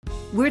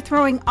We're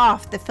throwing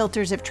off the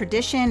filters of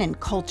tradition and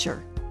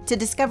culture to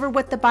discover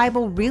what the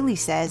Bible really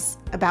says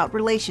about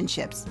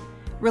relationships.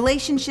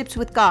 Relationships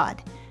with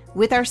God,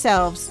 with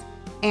ourselves,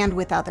 and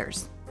with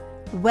others.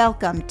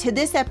 Welcome to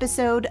this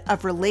episode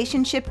of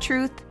Relationship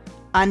Truth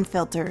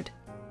Unfiltered.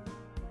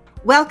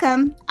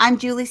 Welcome, I'm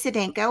Julie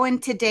Sedenko,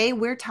 and today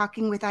we're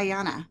talking with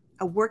Ayana,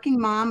 a working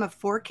mom of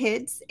 4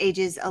 kids,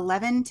 ages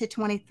 11 to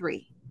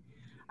 23.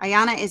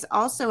 Ayana is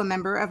also a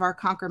member of our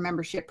Conquer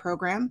membership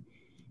program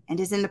and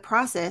is in the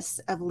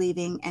process of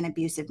leaving an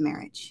abusive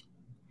marriage.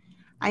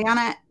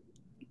 Ayana,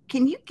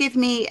 can you give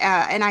me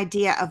an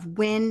idea of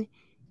when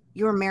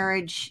your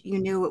marriage, you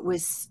knew it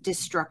was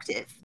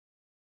destructive?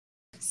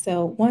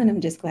 So one,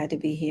 I'm just glad to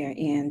be here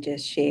and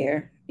just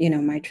share,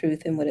 my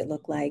truth and what it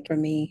looked like for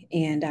me.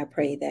 And I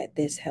pray that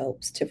this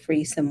helps to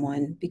free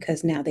someone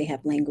because now they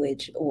have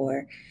language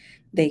or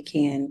they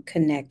can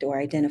connect or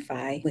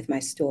identify with my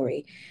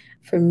story.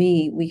 For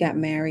me, we got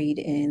married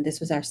and this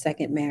was our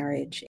second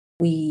marriage.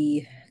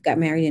 We got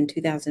married in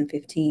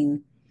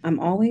 2015. I'm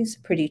always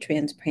pretty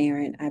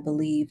transparent, I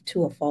believe,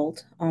 to a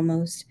fault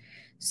almost.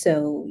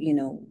 So,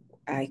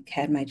 I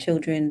had my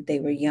children, they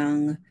were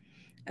young.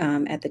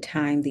 At the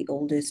time, the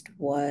oldest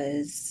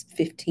was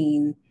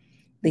 15.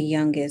 The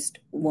youngest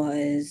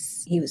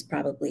he was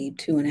probably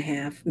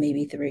 2.5,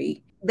 maybe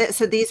 3.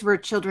 So these were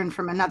children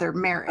from another A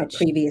marriage.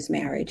 previous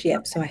marriage.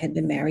 Yep. So I had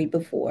been married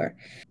before.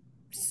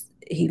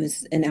 He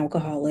was an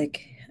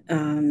alcoholic,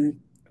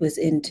 was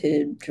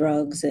into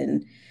drugs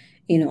and,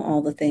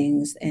 all the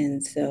things.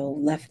 And so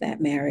left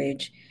that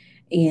marriage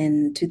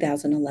in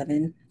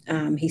 2011.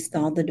 He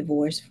stalled the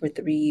divorce for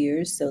 3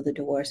 years, so the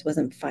divorce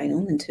wasn't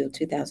final until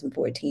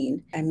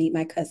 2014. I meet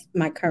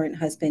my current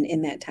husband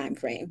in that time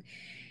frame.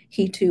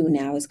 He too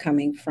now is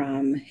coming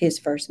from his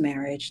first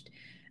marriage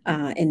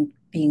and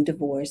being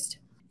divorced.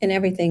 And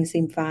everything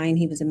seemed fine.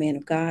 He was a man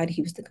of God.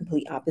 He was the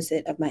complete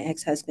opposite of my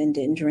ex-husband.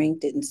 Didn't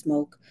drink, didn't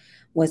smoke,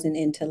 wasn't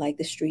into like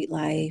the street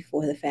life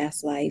or the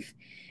fast life.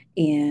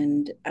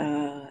 And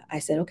I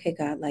said, okay,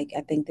 God, like,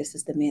 I think this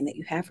is the man that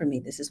you have for me.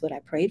 This is what I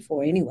prayed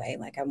for anyway.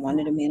 Like, I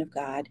wanted a man of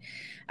God.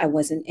 I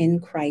wasn't in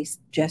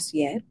Christ just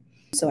yet.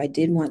 So I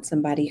did want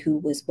somebody who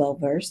was well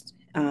versed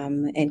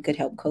and could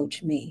help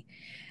coach me.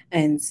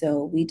 And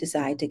so we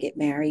decided to get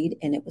married,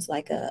 and it was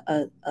like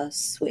a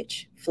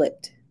switch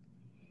flipped.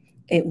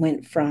 It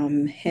went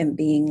from him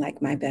being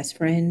like my best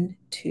friend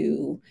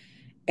to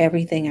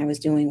everything I was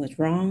doing was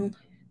wrong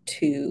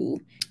to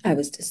I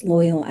was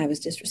disloyal, I was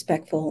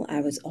disrespectful,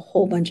 I was a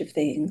whole bunch of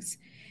things,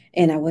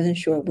 and I wasn't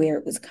sure where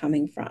it was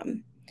coming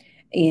from.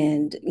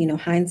 And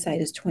hindsight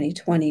is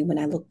 2020. When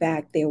I look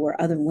back, there were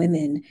other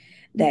women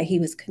that he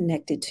was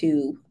connected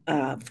to,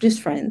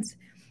 just friends,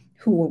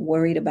 who were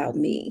worried about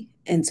me.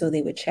 And so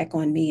they would check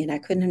on me, and I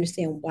couldn't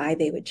understand why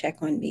they would check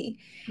on me.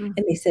 Mm.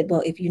 And they said,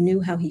 well, if you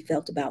knew how he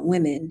felt about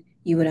women,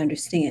 you would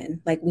understand.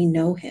 Like, we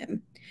know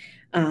him.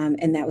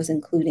 And that was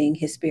including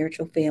his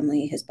spiritual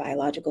family, his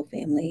biological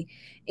family,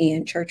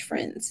 and church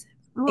friends.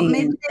 Well,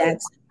 maybe And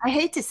that's, I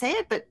hate to say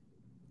it, but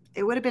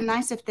it would have been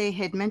nice if they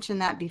had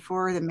mentioned that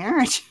before the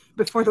marriage,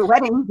 before the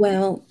wedding.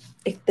 well,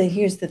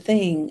 here's the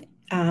thing.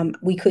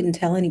 We couldn't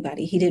tell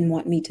anybody. He didn't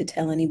want me to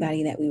tell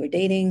anybody that we were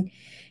dating.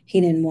 He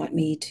didn't want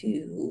me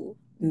to,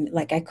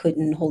 like, I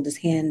couldn't hold his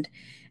hand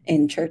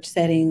in church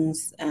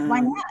settings. Why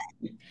not?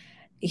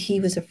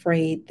 He was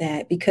afraid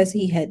that because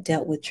he had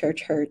dealt with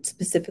church hurt,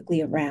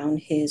 specifically around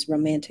his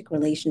romantic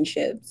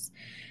relationships,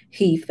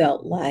 he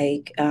felt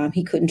like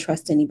he couldn't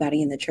trust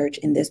anybody in the church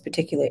in this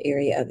particular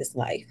area of his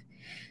life.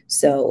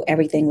 So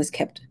everything was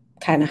kept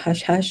kind of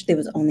hush hush. There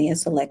was only a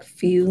select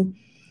few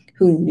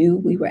who knew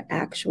we were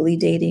actually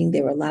dating.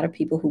 There were a lot of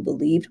people who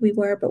believed we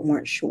were, but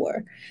weren't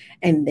sure.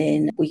 And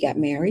then we got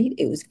married.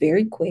 It was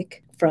very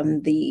quick.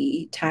 From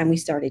the time we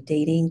started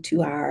dating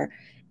to our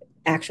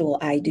actual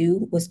I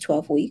do was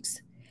 12 weeks.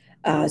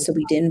 So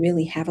we didn't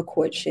really have a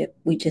courtship.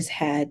 We just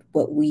had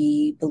what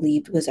we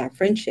believed was our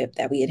friendship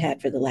that we had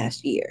had for the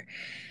last year.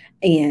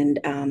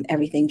 And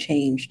everything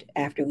changed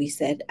after we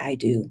said, I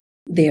do.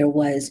 There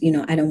was,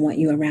 I don't want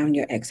you around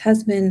your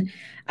ex-husband.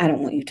 I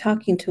don't want you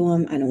talking to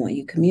him. I don't want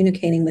you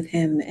communicating with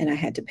him. And I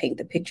had to paint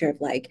the picture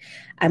of like,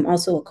 I'm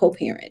also a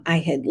co-parent. I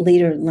had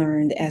later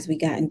learned as we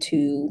got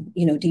into,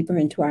 deeper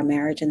into our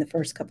marriage in the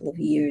first couple of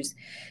years,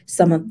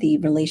 some of the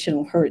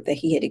relational hurt that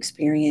he had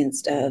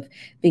experienced of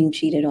being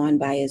cheated on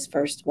by his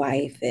first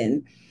wife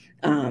and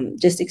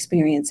just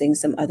experiencing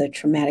some other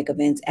traumatic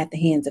events at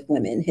the hands of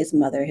women, his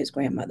mother, his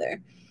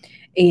grandmother,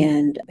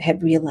 and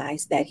had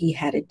realized that he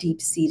had a deep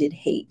seated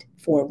hate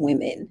for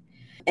women.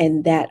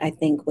 And that, I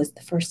think, was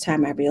the first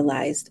time I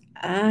realized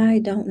I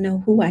don't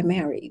know who I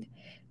married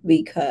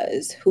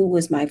because who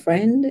was my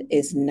friend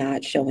is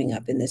not showing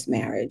up in this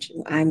marriage.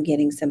 I'm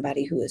getting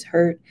somebody who is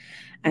hurt.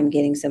 I'm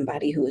getting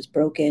somebody who is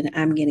broken.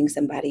 I'm getting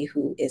somebody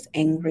who is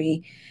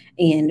angry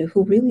and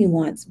who really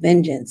wants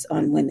vengeance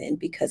on women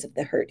because of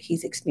the hurt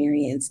he's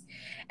experienced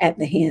at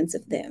the hands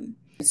of them.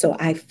 So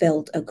I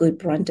felt a good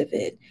brunt of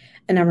it.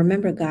 And I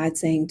remember God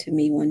saying to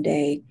me one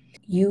day,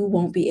 you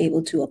won't be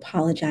able to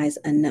apologize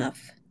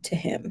enough to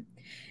him.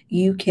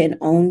 You can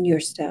own your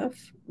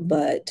stuff,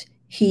 but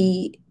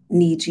he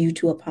needs you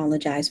to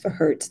apologize for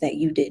hurts that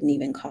you didn't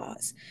even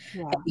cause.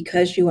 And Yeah.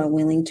 because you are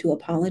willing to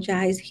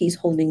apologize, he's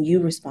holding you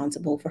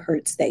responsible for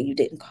hurts that you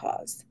didn't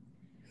cause.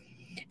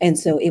 And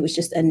so it was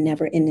just a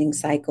never ending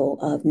cycle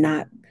of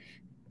not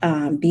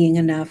being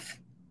enough,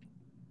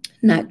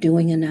 not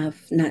doing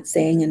enough, not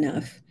saying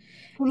enough.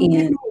 Can you give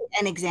And me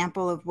an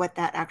example of what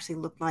that actually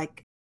looked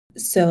like?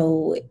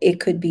 so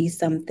it could be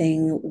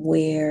something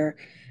where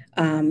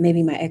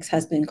maybe my ex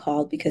husband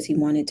called because he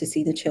wanted to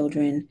see the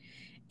children,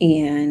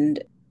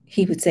 and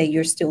he would say,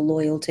 "You're still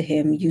loyal to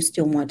him. You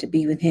still want to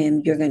be with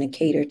him. You're going to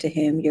cater to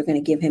him. You're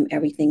going to give him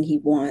everything he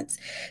wants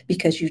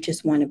because you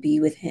just want to be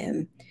with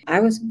him."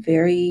 I was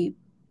very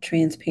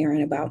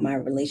transparent about my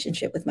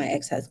relationship with my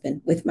ex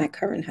husband, with my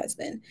current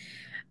husband.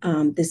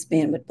 This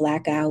man would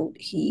black out.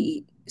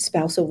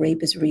 Spousal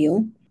rape is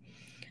real.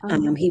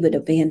 Oh, He would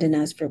abandon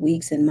us for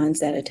weeks and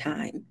months at a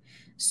time.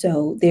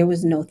 So there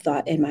was no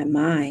thought in my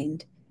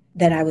mind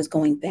that I was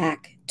going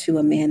back to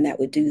a man that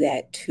would do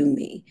that to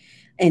me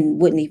and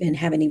wouldn't even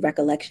have any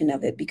recollection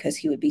of it because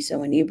he would be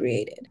so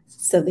inebriated.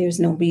 So there's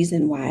no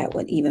reason why I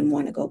would even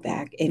want to go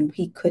back. And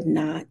he could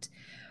not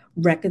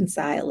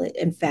reconcile it.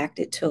 In fact,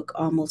 it took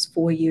almost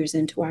 4 years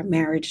into our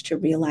marriage to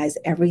realize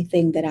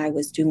everything that I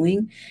was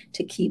doing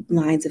to keep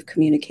lines of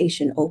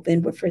communication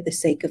open were for the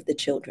sake of the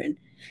children.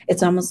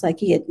 It's almost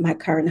like my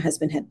current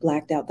husband had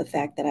blacked out the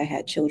fact that I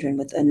had children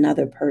with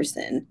another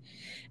person,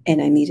 and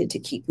I needed to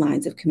keep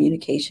lines of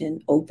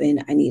communication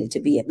open. I needed to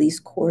be at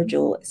least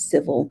cordial,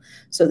 civil,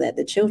 so that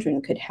the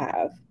children could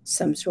have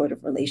some sort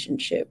of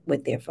relationship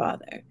with their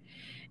father.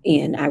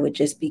 And I would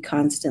just be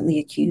constantly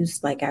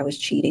accused like I was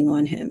cheating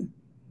on him.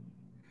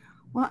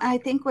 well, I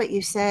think what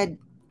you said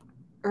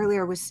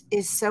earlier was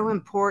is so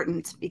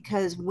important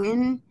because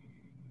when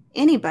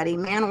anybody,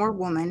 man or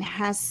woman,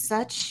 has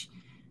such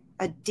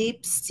a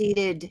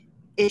deep-seated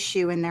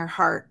issue in their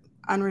heart,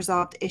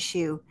 unresolved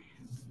issue,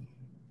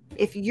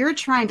 if you're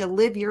trying to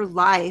live your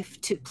life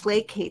to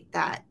placate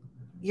that,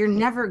 you're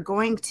never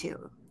going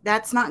to.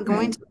 That's not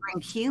going Right. to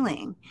bring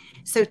healing.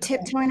 So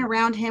tiptoeing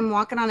around him,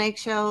 walking on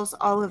eggshells,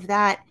 all of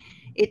that,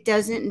 it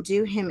doesn't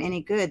do him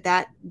any good.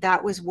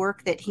 That was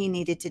work that he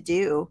needed to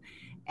do.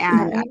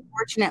 And Right.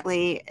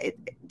 unfortunately,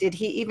 did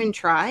he even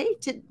try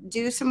to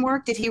do some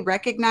work? Did he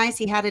recognize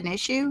he had an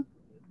issue?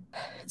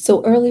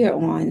 So earlier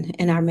on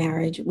in our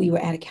marriage, we were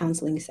at a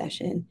counseling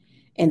session,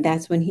 and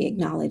that's when he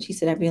acknowledged, he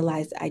said, "I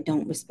realized I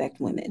don't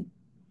respect women."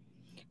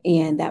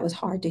 And that was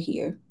hard to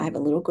hear. I have a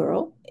little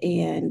girl,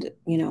 and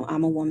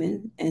I'm a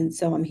woman, and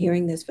so I'm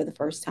hearing this for the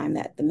first time,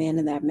 that the man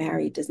that I've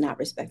married does not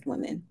respect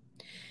women.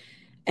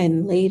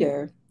 And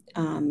later,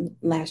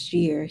 last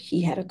year,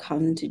 he had a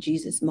come to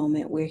Jesus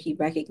moment where he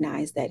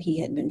recognized that he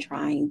had been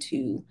trying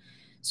to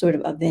sort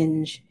of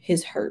avenge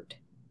his hurt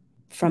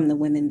from the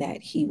women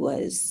that he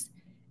was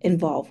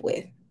involved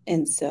with.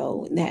 And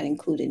so that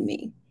included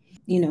me.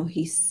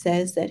 He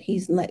says that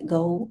he's let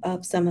go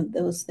of some of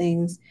those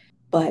things,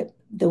 but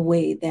the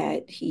way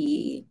that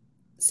he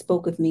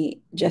spoke of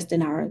me just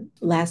in our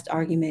last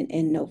argument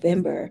in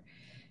November,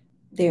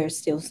 there are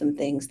still some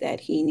things that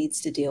he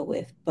needs to deal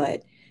with.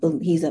 But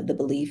he's of the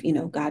belief,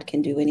 God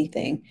can do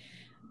anything.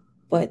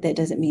 But that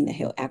doesn't mean that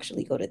he'll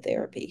actually go to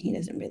therapy. He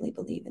doesn't really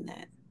believe in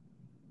that.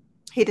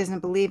 He doesn't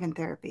believe in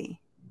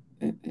therapy.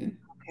 Mm-mm.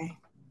 Okay.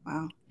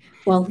 Wow.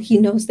 Well, he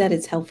knows that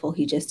it's helpful.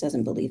 He just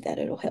doesn't believe that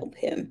it'll help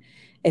him.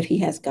 If he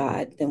has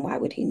God, then why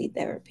would he need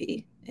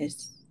therapy?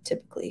 Is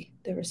typically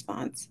the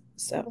response.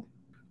 So,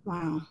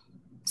 Wow.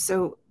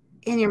 So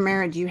in your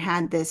marriage, you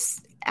had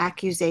this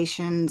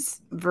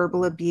accusations,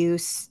 verbal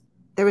abuse.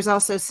 There was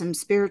also some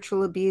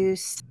spiritual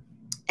abuse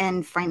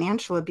and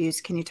financial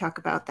abuse. Can you talk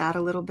about that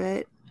a little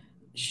bit?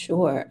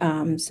 sure.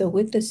 So,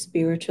 with the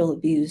spiritual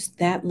abuse,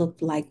 that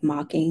looked like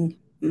mocking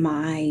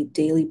my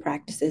daily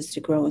practices to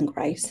grow in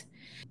Christ.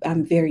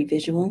 I'm very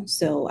visual,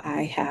 so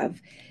I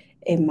have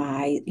in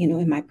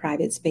my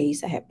private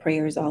space, I have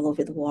prayers all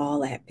over the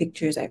wall. I have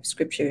pictures, I have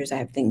scriptures, I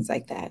have things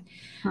like that.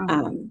 Huh.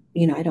 I'm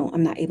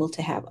not able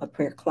to have a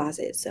prayer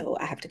closet, so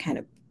I have to kind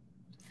of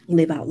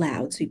live out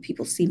loud so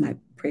people see my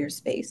prayer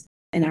space.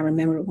 And I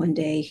remember one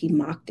day he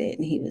mocked it,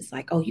 and he was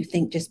like, "Oh, you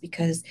think just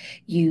because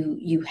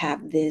you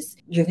have this,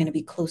 you're going to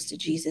be close to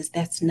Jesus?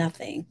 That's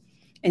nothing."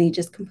 And he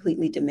just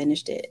completely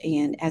diminished it.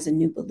 And as a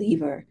new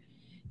believer,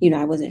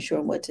 I wasn't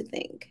sure what to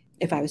think,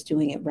 if I was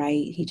doing it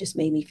right. He just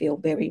made me feel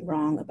very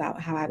wrong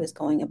about how I was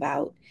going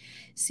about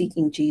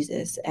seeking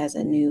Jesus as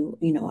a new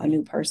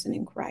person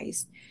in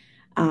Christ.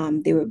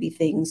 There would be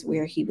things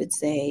where he would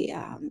say,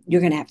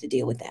 "You're going to have to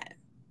deal with that.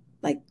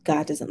 Like,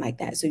 God doesn't like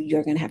that. So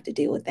you're going to have to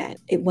deal with that."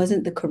 It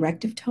wasn't the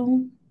corrective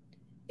tone,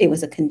 it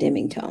was a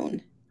condemning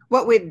tone.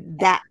 What would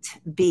that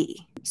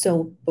be?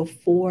 So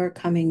before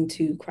coming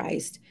to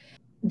Christ,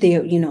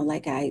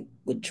 like I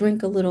would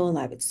drink a little,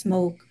 I would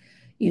smoke,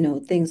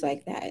 things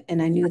like that.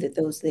 And I knew that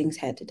those things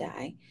had to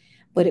die,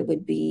 but it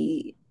would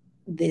be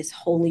this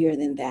holier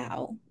than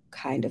thou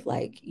kind of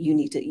like, you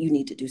need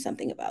to do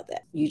something about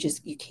that. You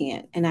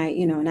can't. And I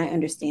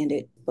understand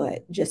it,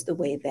 but just the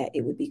way that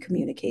it would be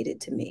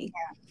communicated to me.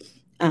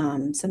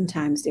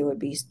 Sometimes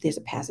there's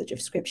a passage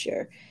of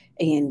scripture,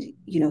 and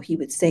he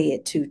would say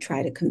it to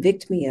try to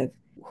convict me of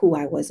who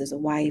I was as a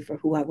wife or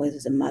who I was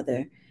as a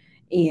mother.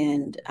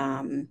 And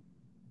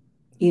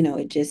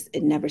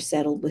it never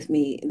settled with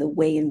me the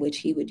way in which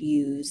he would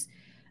use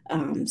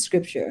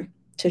scripture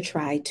to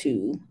try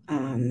to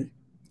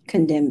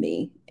condemn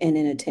me in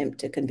an attempt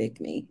to convict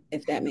me,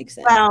 if that makes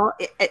sense. Well,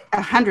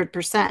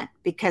 100%,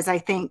 because I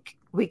think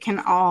we can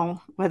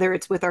all, whether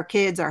it's with our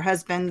kids, our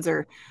husbands,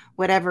 or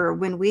whatever,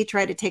 when we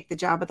try to take the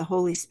job of the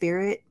Holy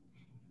Spirit,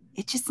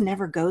 it just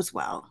never goes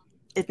well.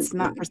 It's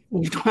not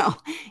received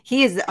well.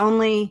 He is the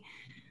only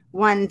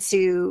one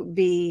to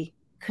be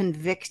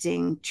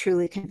convicting,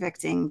 truly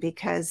convicting,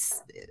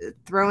 because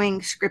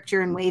throwing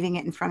scripture and waving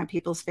it in front of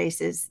people's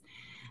faces,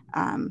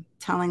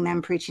 telling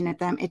them, preaching at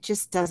them, it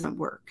just doesn't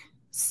work.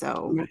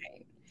 So,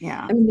 Right.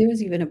 yeah. I mean, there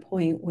was even a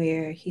point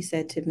where he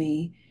said to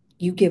me,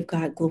 "You give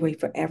God glory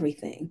for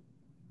everything,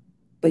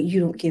 but you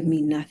don't give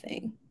me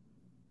nothing."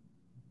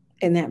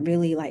 And that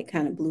really like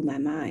kind of blew my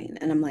mind.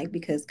 And I'm like,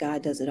 because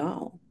God does it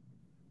all.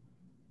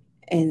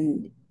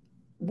 And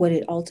what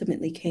it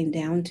ultimately came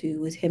down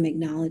to was him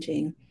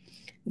acknowledging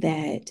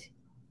that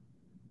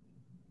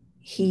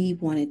he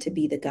wanted to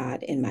be the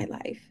God in my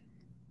life.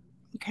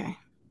 Okay.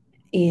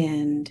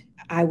 And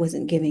I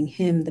wasn't giving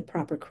him the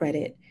proper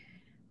credit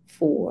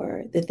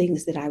for the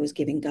things that I was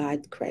giving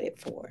God credit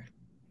for.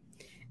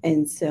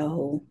 And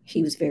so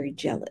he was very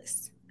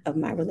jealous of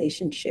my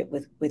relationship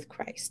with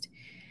Christ.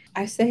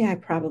 I say I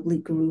probably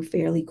grew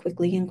fairly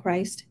quickly in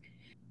Christ.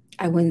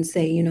 I wouldn't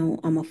say,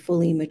 I'm a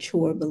fully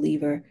mature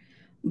believer,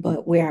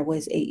 but where I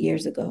was 8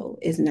 years ago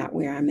is not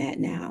where I'm at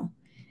now.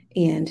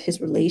 And his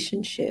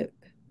relationship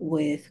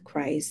with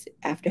Christ,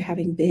 after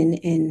having been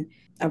in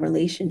a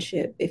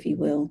relationship, if you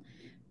will,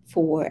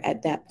 for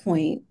at that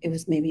point, it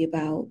was maybe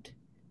about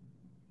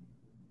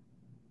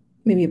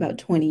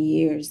 20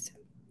 years,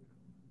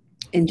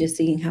 and just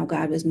seeing how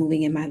God was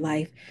moving in my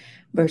life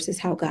versus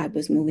how God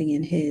was moving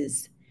in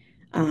his.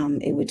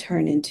 It would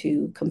turn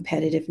into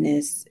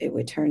competitiveness. It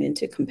would turn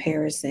into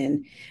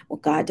comparison. Well,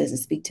 God doesn't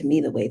speak to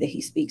me the way that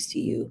he speaks to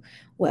you.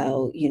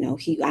 Well,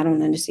 I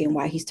don't understand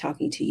why he's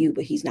talking to you,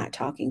 but he's not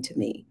talking to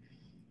me.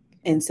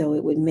 And so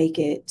it would make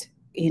it,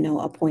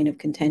 a point of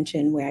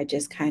contention where I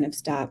just kind of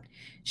stopped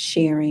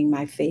sharing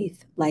my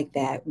faith like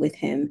that with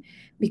him,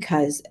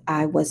 because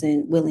I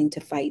wasn't willing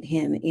to fight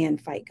him and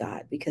fight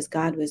God, because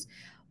God was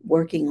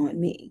working on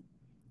me.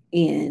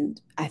 And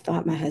I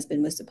thought my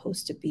husband was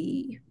supposed to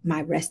be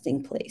my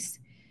resting place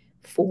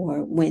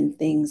for when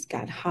things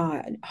got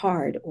hard,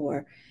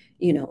 or,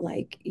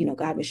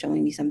 God was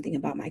showing me something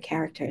about my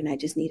character and I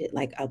just needed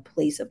like a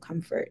place of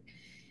comfort.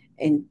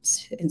 And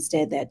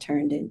instead, that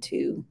turned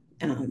into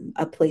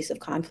a place of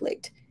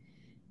conflict.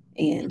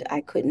 And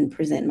I couldn't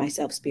present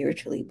myself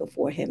spiritually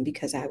before him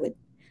because I would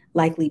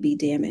likely be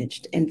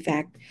damaged. In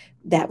fact,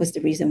 that was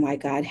the reason why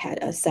God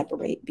had us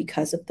separate,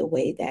 because of the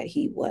way that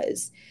he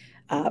was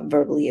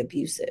verbally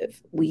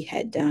abusive. We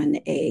had done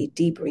a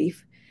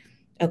debrief,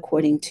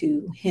 according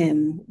to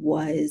him,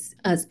 was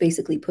us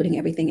basically putting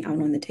everything out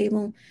on the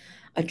table,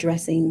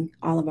 addressing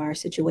all of our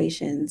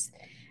situations.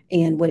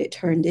 And what it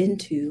turned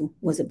into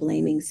was a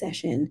blaming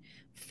session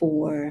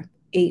for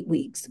 8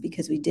 weeks,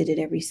 because we did it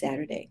every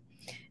Saturday.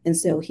 And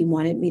so he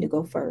wanted me to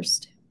go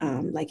first,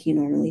 like he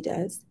normally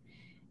does.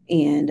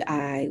 And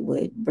I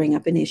would bring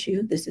up an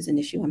issue. This is an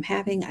issue I'm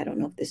having. I don't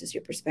know if this is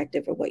your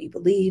perspective or what you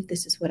believe.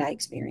 This is what I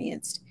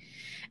experienced.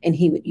 And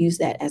he would use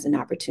that as an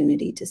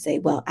opportunity to say,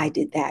 well, I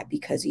did that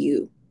because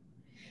you.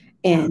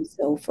 Yeah. And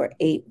so for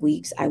 8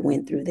 weeks, I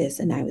went through this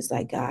and I was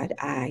like, God,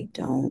 I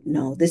don't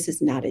know. This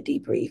is not a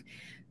debrief.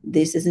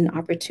 This is an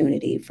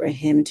opportunity for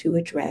him to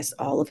address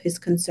all of his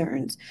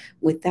concerns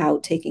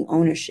without taking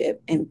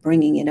ownership and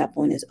bringing it up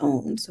on his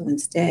own. So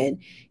instead,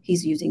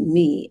 he's using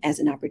me as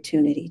an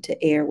opportunity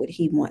to air what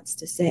he wants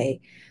to say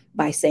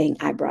by saying,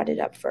 I brought it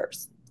up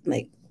first.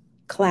 Like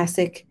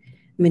classic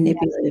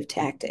manipulative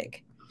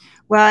tactic.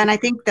 Well, and I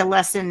think the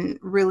lesson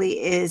really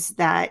is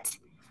that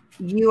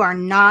you are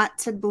not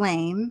to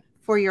blame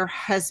for your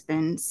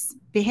husband's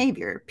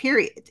behavior,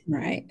 period.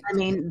 Right. I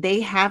mean, they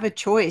have a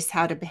choice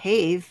how to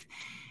behave,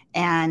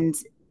 and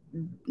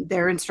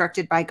they're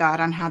instructed by God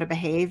on how to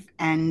behave.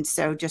 And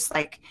so, just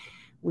like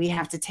we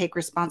have to take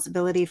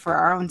responsibility for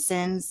our own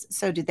sins,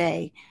 so do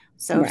they.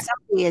 So, if Right.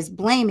 somebody is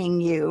blaming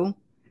you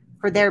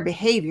for their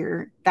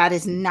behavior, that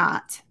is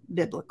not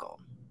biblical.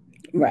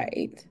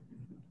 Right.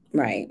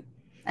 Right.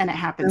 And it I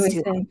happens always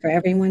too. say, for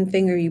every one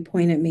finger you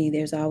point at me,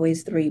 there's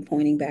always three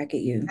pointing back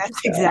at you.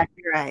 That's So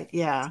exactly right.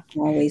 Yeah.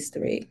 always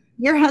three.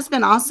 Your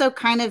husband also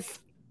kind of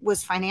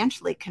was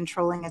financially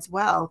controlling as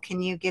well.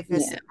 Can you give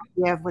us Yeah.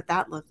 an idea of what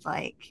that looked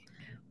like?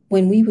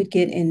 When we would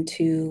get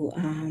into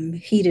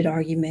heated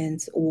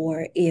arguments,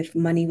 or if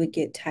money would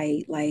get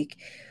tight, like,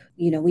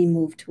 we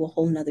moved to a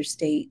whole nother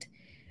state,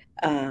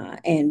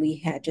 and we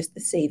had just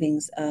the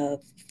savings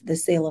of the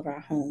sale of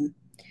our home.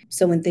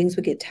 So when things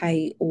would get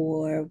tight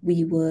or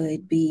we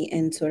would be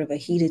in sort of a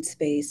heated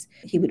space,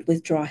 he would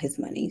withdraw his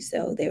money.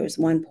 So there was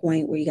one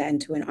point where he got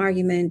into an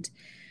argument.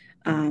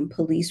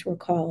 Police were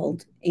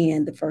called,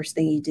 and the first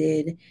thing he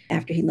did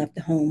after he left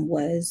the home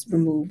was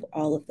remove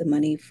all of the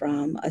money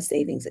from a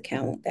savings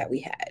account that we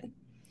had,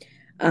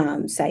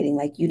 citing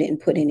like, you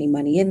didn't put any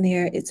money in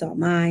there, it's all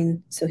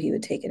mine. So he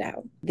would take it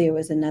out. There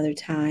was another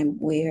time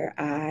where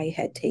I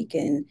had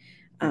taken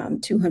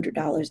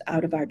 $200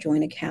 out of our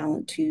joint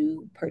account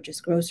to purchase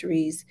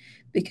groceries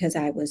because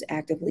I was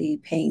actively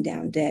paying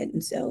down debt.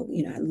 And so,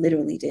 I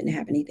literally didn't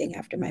have anything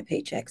after my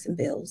paychecks and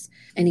bills.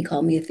 And he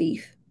called me a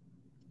thief.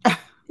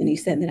 And he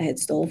said that I had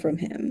stole from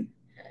him.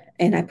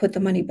 And I put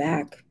the money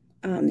back,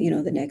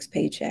 the next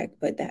paycheck.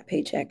 But that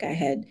paycheck, I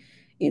had,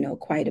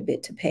 quite a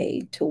bit to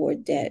pay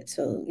toward debt.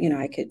 So,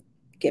 I could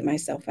get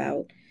myself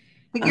out.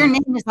 But your Um,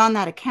 name is on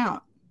that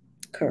account.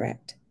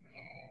 Correct.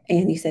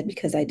 And he said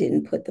because I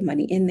didn't put the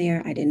money in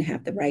there, I didn't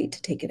have the right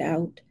to take it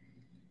out.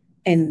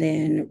 And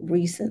then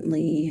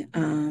recently,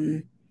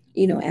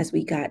 as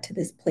we got to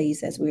this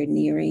place, as we're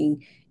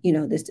nearing,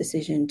 this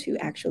decision to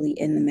actually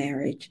end the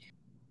marriage,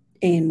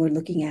 and we're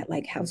looking at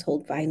like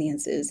household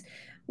finances,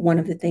 one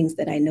of the things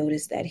that I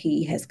noticed that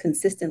he has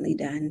consistently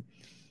done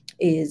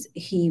is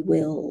he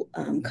will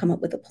come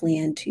up with a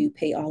plan to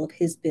pay all of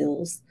his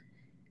bills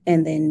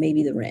and then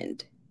maybe the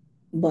rent.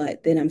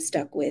 But then I'm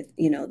stuck with,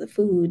 the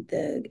food,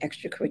 the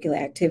extracurricular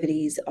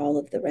activities, all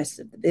of the rest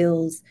of the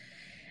bills.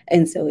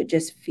 And so it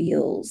just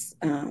feels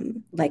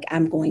like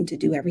I'm going to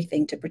do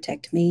everything to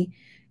protect me.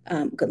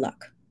 Good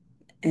luck.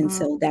 And Mm.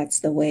 so that's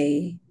the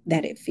way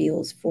that it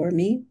feels for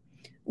me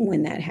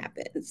when that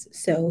happens.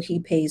 So he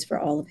pays for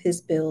all of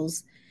his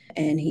bills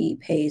and he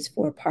pays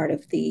for part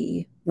of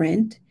the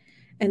rent.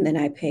 And then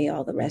I pay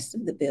all the rest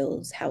of the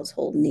bills,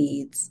 household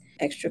needs,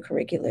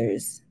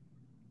 extracurriculars,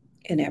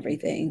 and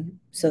everything.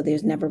 So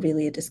there's never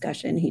really a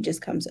discussion. He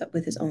just comes up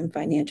with his own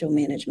financial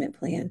management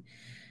plan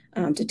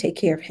to take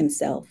care of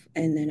himself.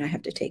 And then I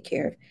have to take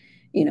care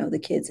of, the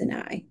kids and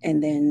I.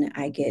 And then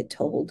I get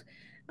told,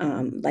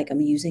 like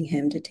I'm using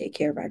him to take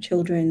care of our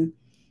children,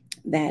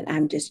 that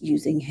I'm just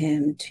using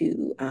him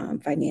to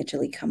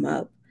financially come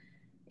up.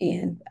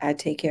 And I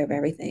take care of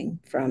everything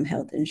from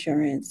health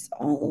insurance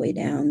all the way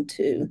down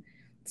to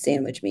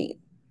sandwich meat.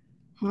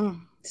 Hmm.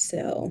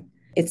 So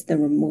it's the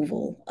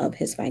removal of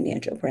his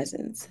financial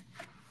presence.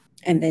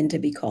 And then to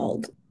be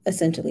called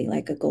essentially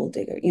like a gold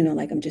digger,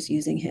 like I'm just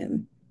using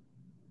him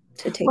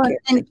to take Well, care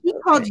of my and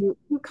children.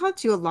 he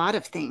called you a lot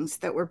of things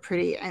that were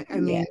pretty. I Yeah,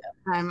 mean,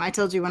 I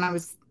told you when I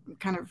was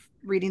kind of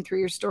reading through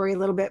your story a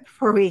little bit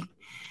before we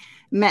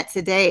met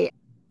today,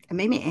 it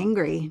made me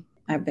angry.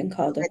 I've been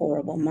called a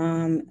horrible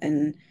mom,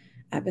 and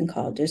I've been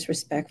called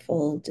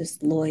disrespectful,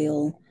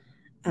 disloyal,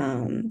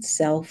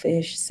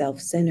 selfish, self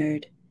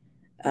centered,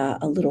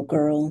 a little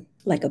girl,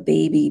 like a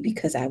baby,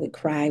 because I would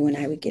cry when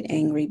I would get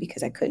angry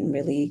because I couldn't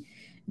really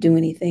do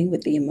anything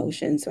with the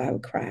emotion. So I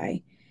would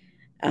cry.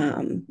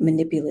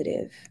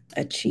 Manipulative,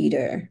 a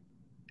cheater.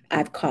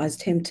 I've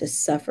caused him to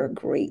suffer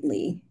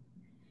greatly.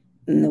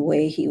 And the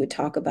way he would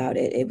talk about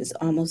it, it was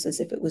almost as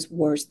if it was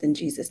worse than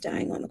Jesus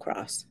dying on the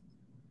cross.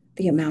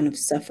 The amount of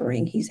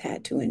suffering he's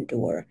had to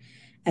endure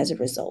as a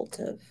result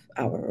of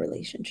our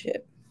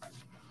relationship.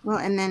 Well,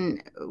 and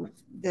then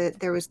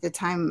there was the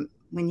time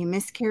when you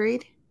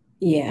miscarried.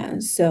 Yeah.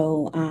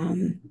 So,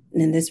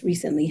 and this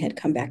recently had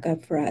come back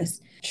up for us.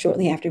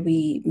 Shortly after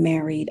we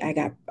married, I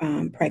got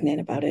pregnant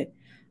about it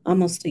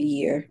almost a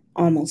year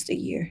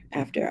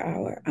after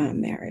our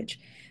marriage,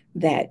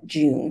 that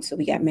June. So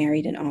we got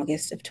married in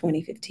August of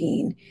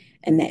 2015.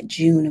 And that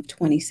June of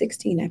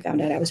 2016, I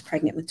found out I was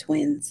pregnant with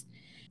twins.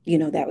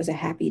 That was a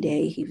happy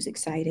day. He was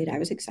excited. I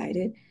was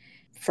excited.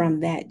 From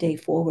that day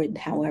forward,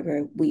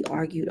 however, we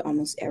argued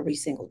almost every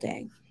single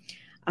day.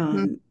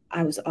 Hmm.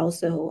 I was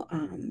also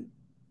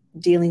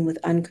dealing with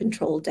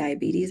uncontrolled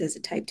diabetes as a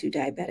type 2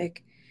 diabetic.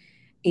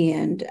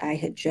 And I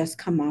had just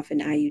come off an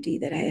IUD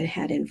that I had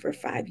had in for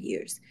 5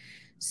 years.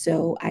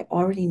 So I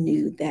already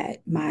knew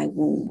that my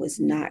womb was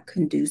not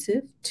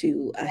conducive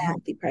to a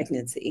healthy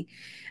pregnancy.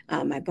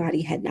 My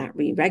body had not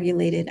re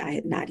regulated. I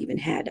had not even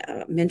had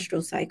a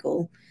menstrual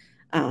cycle.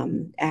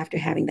 After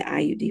having the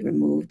IUD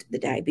removed, the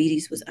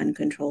diabetes was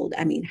uncontrolled.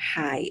 I mean,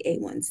 high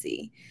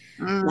A1C,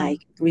 Mm. like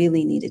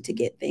really needed to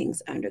get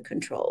things under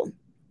control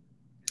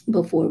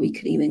before we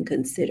could even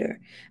consider,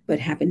 but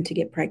happened to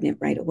get pregnant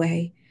right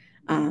away.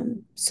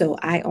 So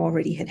I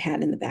already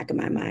had in the back of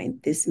my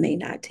mind, this may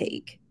not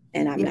take,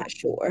 and I'm Yeah. not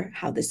sure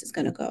how this is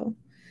going to go.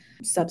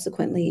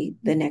 Subsequently,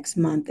 the next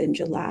month in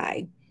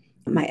July,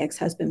 my ex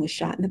husband was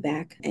shot in the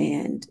back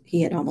and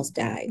he had almost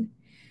died.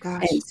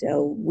 Gosh. And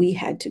so we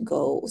had to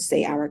go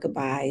say our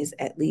goodbyes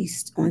at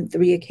least on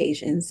 3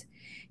 occasions.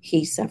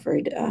 He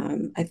suffered,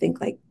 I think,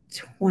 like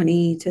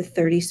 20 to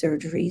 30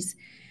 surgeries.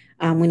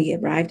 When he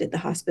arrived at the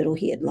hospital,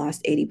 he had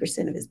lost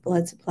 80% of his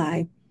blood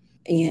supply.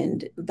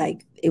 And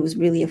like it was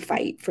really a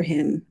fight for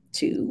him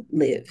to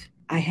live.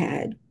 I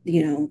had,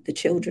 the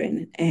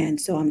children. And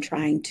so I'm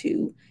trying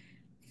to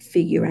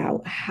figure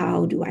out,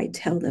 how do I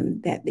tell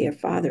them that their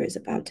father is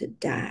about to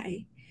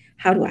die?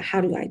 How do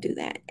I do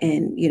that?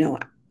 And,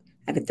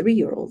 I have a 3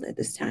 year old at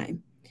this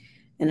time.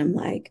 And I'm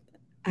like,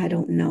 I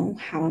don't know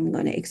how I'm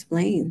going to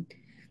explain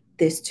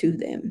this to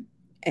them.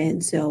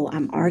 And so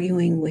I'm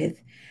arguing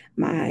with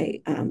my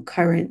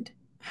current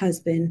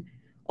husband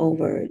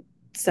over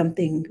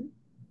something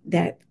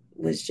that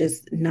was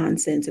just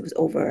nonsense. It was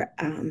over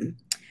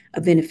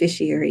a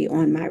beneficiary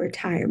on my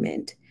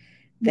retirement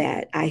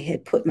that I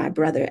had put my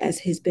brother as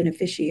his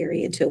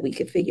beneficiary until we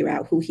could figure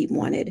out who he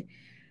wanted.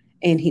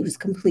 And he was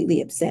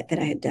completely upset that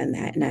I had done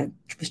that. And I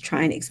was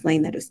trying to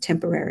explain that it was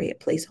temporary, a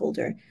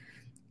placeholder.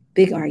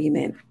 Big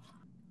argument.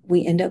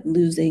 We end up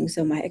losing.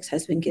 So my ex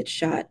husband gets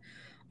shot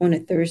on a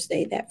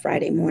Thursday. That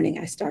Friday morning,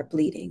 I start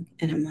bleeding.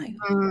 And I'm like,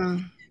 oh.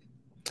 Mm.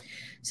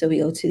 So we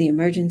go to the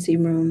emergency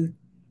room.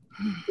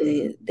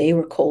 They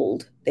were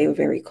cold. They were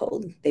very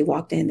cold. They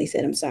walked in. They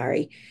said, I'm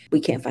sorry. We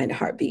can't find a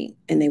heartbeat.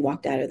 And they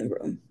walked out of the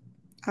room.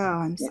 Oh,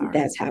 I'm And sorry.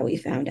 that's how we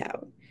found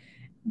out.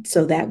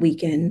 So that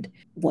weekend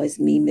was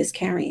me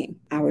miscarrying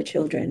our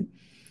children.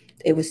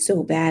 It was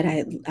so bad.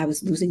 I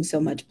was losing so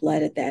much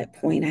blood at that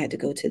point. I had to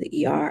go to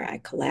the ER. I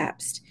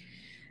collapsed,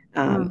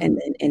 Mm. and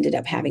then ended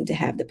up having to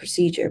have the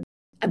procedure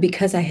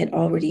because I had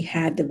already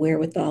had the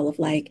wherewithal of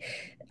like,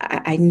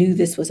 I knew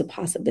this was a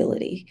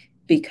possibility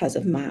because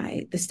of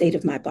the state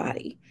of my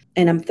body.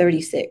 And I'm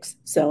 36.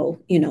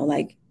 So,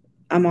 like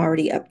I'm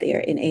already up there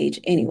in age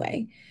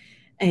anyway.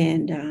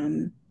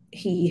 And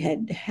he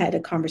had had a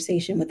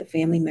conversation with a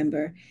family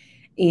member,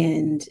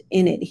 and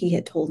in it he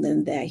had told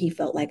them that he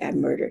felt like I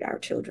murdered our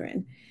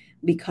children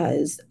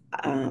because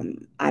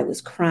I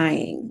was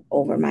crying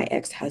over my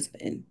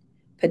ex-husband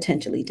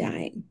potentially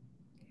dying.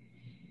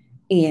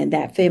 And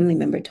that family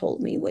member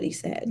told me what he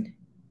said,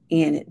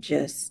 and it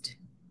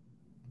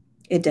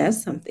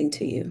does something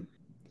to you.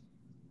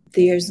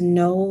 There's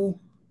no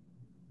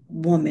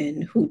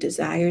woman who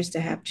desires to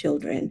have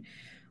children,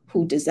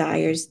 who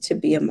desires to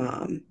be a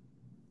mom,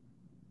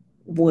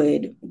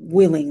 would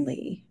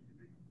willingly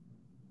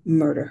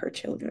murder her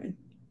children.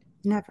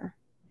 Never.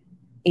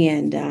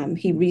 And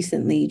he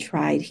recently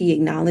tried, he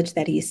acknowledged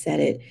that he said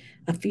it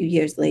a few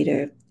years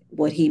later,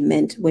 what he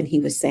meant when he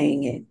was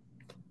saying it.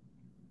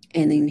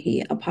 And then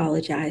he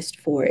apologized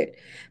for it.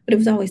 But it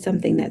was always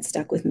something that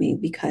stuck with me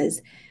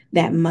because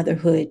that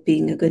motherhood,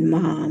 being a good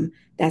mom,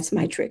 that's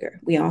my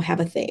trigger. We all have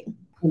a thing.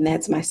 And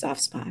that's my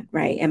soft spot,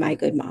 right? Am I a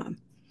good mom?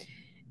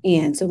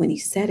 And so when he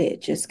said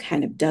it, just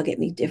kind of dug at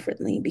me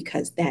differently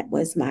because that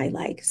was my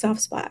like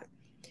soft spot.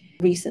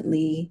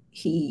 Recently,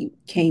 he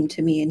came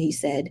to me and he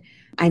said,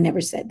 I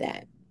never said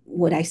that.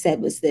 What I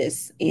said was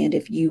this. And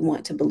if you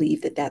want to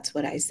believe that that's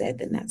what I said,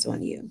 then that's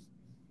on you.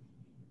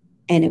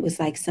 And it was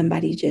like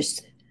somebody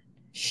just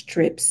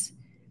strips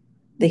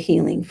the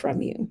healing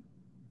from you.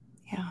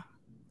 Yeah.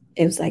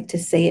 It was like to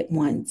say it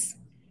once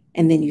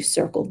and then you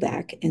circle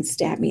back and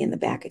stab me in the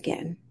back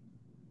again.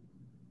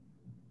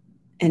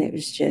 And it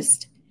was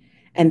just,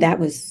 and that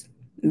was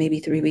maybe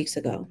 3 weeks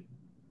ago.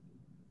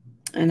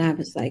 And I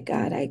was like,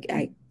 God,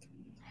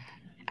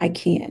 I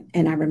can't.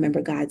 And I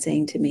remember God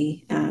saying to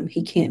me,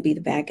 he can't be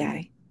the bad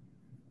guy.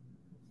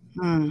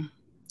 Mm.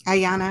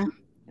 Ayana,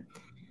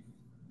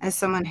 as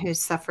someone who's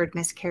suffered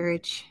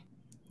miscarriage,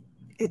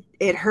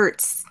 it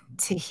hurts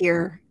to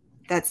hear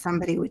that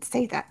somebody would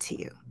say that to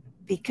you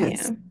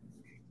because Yeah.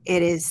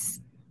 it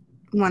is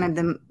one of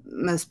the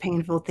most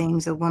painful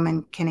things a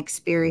woman can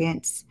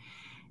experience.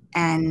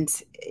 And,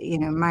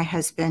 my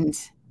husband,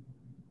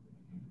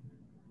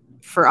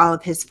 for all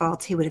of his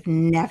faults, he would have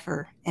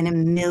never in a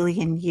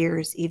million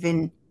years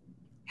even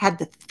had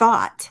the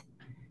thought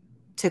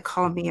to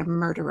call me a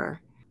murderer.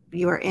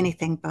 You are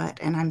anything but,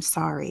 and I'm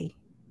sorry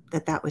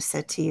that that was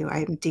said to you. I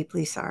am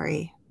deeply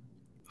sorry.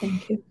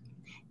 Thank you.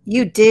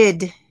 You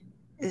did,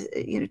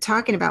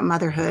 talking about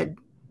motherhood,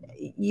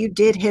 you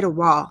did hit a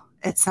wall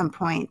at some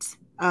point.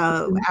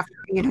 Mhm. After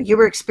you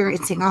were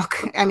experiencing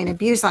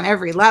abuse on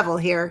every level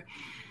here,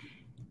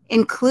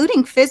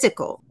 including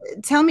physical.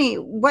 Tell me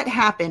what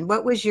happened.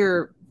 What was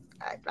your?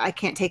 I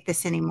can't take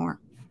this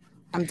anymore.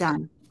 I'm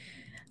done.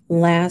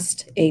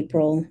 Last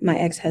April, my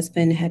ex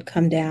husband had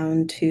come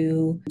down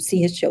to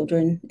see his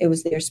children. It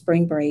was their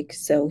spring break.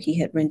 So he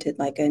had rented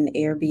like an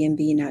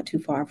Airbnb not too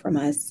far from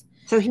us.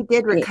 So he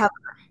did It, recover.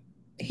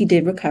 he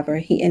did recover.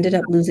 He ended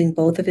up losing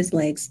both of his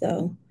legs,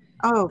 though.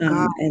 Oh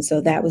God. And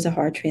so that was a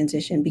hard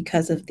transition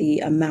because of the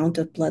amount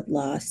of blood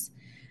loss.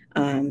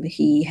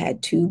 He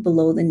had two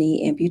below the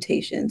knee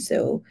amputations.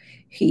 So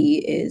he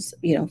is,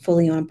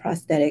 fully on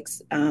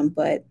prosthetics.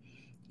 But,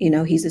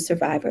 he's a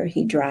survivor.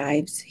 He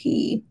drives,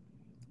 he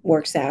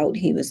works out.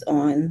 He was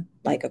on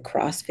like a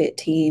CrossFit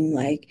team.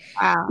 Like,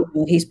 Wow.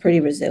 he's pretty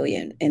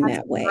resilient in That's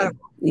that way.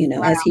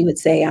 incredible. As Wow. he would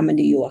say, I'm a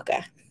New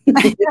Yorker.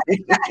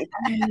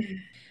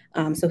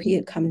 So he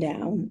had come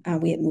down.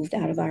 We had moved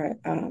out of our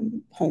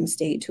home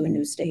state to a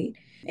new state,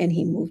 and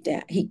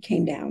he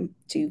came down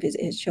to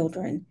visit his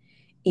children.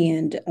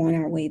 And on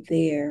our way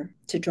there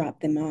to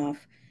drop them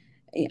off,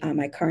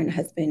 my current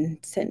husband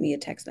sent me a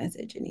text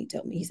message, and he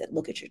told me, he said,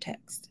 "Look at your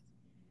text."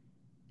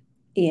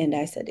 And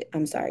I said,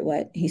 "I'm sorry,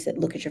 what?" He said,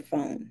 "Look at your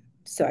phone."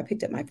 So I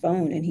picked up my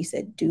phone, and he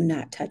said, "Do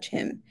not touch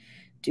him.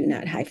 Do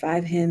not high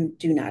five him.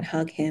 Do not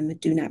hug him.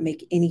 Do not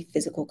make any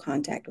physical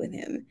contact with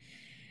him."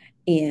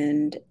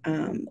 And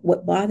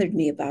what bothered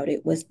me about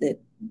it was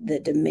the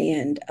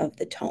demand of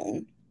the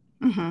tone.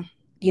 Hmm.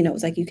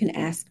 It's like, you can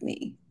ask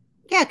me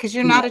Yeah, because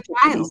you're not not a to do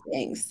child. these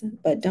things,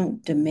 but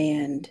don't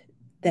demand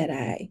that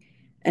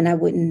and I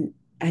wouldn't,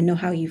 I know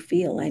how you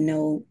feel. I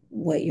know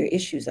what your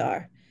issues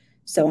are.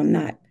 So I'm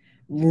not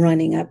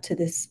running up to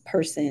this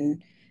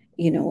person,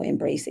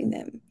 embracing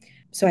them.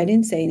 So I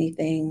didn't say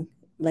anything,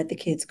 let the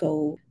kids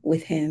go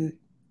with him.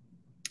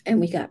 And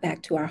we got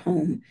back to our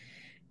home.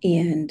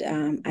 And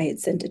I had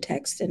sent a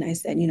text and I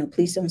said,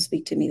 please don't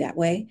speak to me that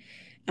way.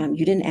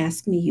 You didn't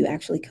ask me, you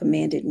actually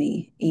commanded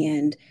me.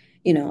 And,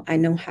 I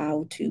know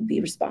how to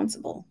be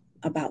responsible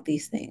about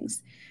these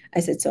things. I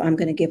said, so I'm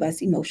going to give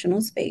us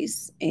emotional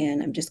space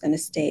and I'm just going to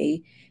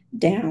stay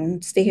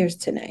downstairs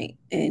tonight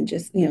and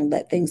just,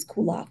 let things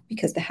cool off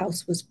because the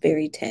house was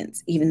very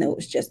tense, even though it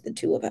was just the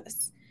two of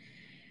us.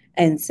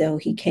 And so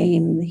he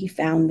came, he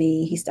found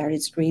me, he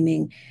started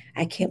screaming,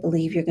 I can't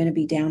believe you're going to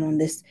be down on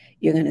this.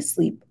 You're going to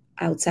sleep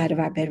outside of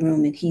our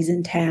bedroom and he's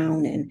in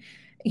town. And,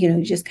 he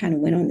just kind of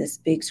went on this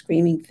big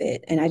screaming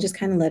fit. And I just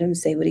kind of let him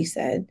say what he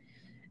said.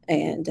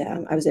 And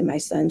I was in my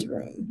son's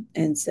room.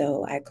 And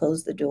so I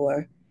closed the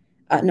door.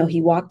 No, he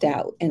walked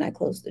out and I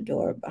closed the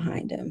door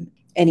behind him.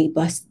 And he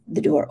busted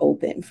the door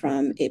open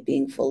from it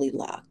being fully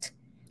locked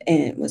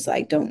and was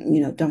like,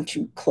 don't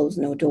you close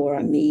no door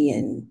on me,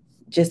 and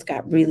just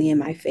got really in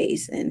my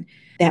face. And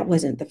that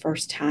wasn't the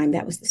first time,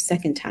 that was the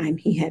second time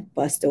he had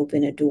bust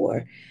open a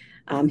door.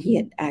 He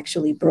had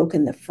actually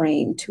broken the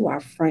frame to our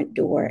front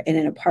door in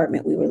an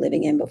apartment we were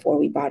living in before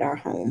we bought our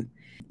home.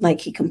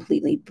 Like, he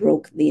completely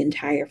broke the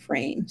entire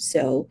frame.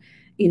 So,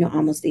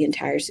 almost the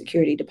entire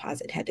security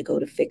deposit had to go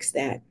to fix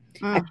that.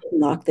 I Mm. couldn't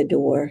lock the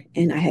door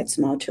and I had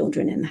small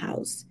children in the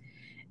house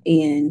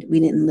and we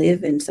didn't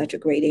live in such a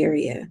great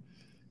area.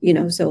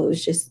 So it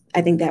was just,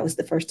 I think that was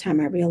the first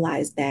time I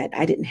realized that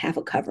I didn't have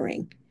a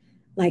covering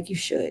like you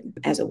should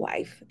as a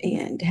wife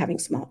and having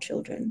small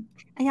children.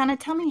 Ayana,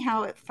 tell me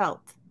how it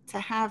felt to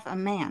have a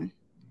man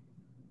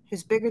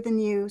who's bigger than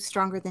you,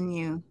 stronger than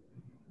you,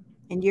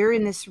 and you're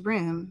in this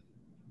room.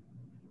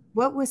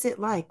 What was it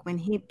like when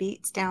he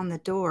beats down the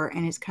door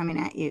and is coming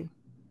at you?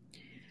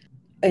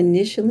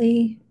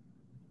 Initially,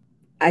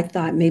 I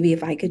thought maybe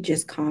if I could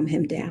just calm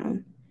him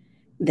down,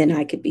 then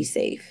I could be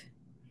safe.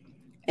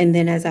 And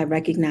then as I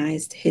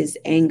recognized his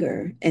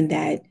anger and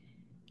that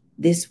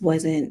this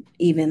wasn't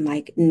even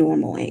like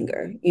normal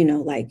anger,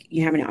 like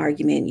you're having an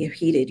argument, you're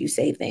heated, you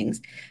say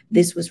things.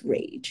 This was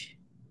rage.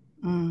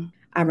 Mm.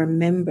 I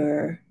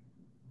remember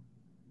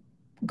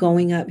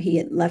going up, he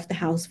had left the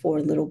house for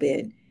a little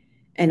bit.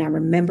 And I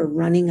remember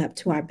running up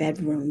to our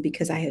bedroom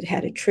because I had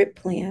had a trip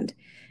planned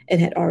and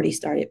had already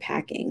started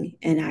packing.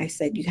 And I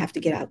said, you have to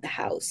get out the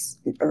house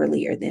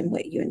earlier than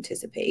what you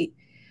anticipate.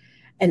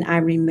 And I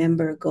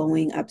remember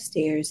going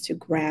upstairs to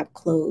grab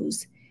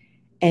clothes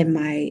and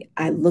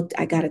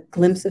I got a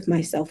glimpse of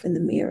myself in the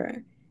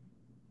mirror.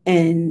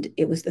 And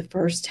it was the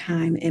first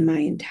time in my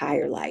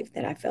entire life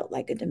that I felt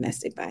like a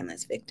domestic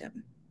violence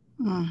victim.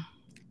 Mm.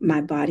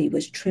 My body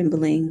was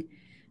trembling,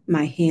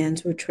 my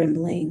hands were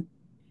trembling.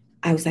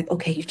 I was like,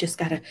 okay, you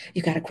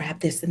gotta grab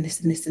this and this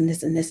and this and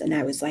this and this. And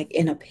I was like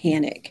in a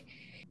panic.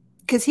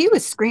 Because he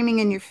was screaming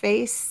in your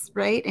face,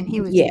 right? And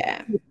he was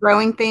Yeah.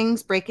 throwing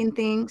things, breaking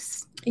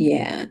things.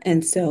 Yeah.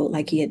 And so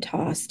like he had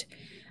tossed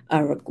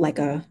like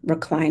a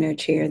recliner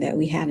chair that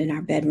we had in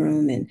our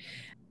bedroom. And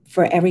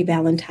for every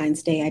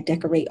Valentine's Day, I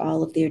decorate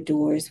all of their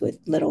doors with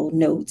little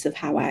notes of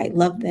how I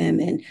love them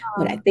and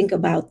what I think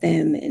about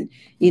them. And,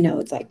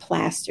 it's like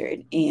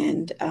plastered.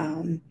 And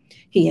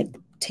he had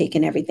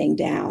taken everything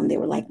down. They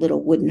were like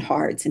little wooden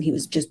hearts, and he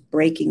was just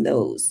breaking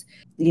those,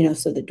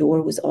 so the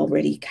door was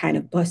already kind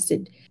of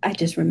busted. I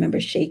just remember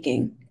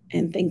shaking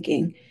and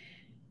thinking,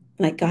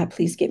 like, God,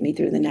 please get me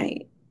through the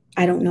night.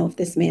 I don't know if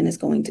this man is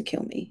going to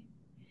kill me.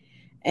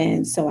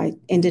 And so I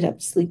ended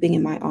up sleeping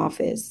in my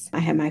office. I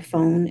had my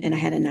phone and I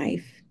had a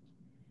knife.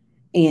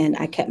 And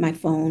I kept my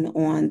phone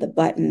on the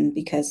button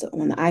because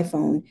on the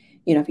iPhone,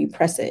 if you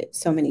press it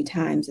so many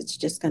times, it's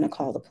just going to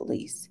call the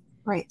police.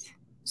 Right.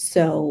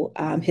 So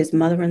his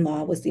mother in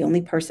law was the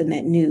only person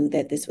that knew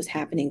that this was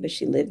happening, but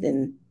she lived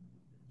in,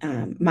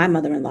 my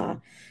mother in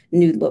law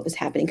knew what was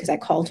happening because I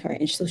called her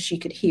and so she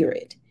could hear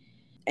it.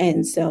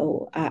 And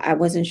so I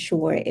wasn't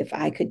sure if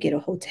I could get a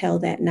hotel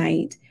that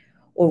night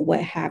or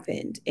what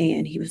happened.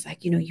 And he was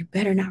like, you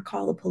better not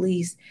call the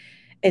police.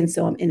 And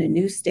so I'm in a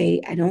new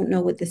state. I don't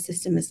know what the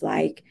system is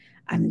like.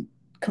 I'm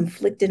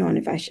conflicted on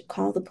if I should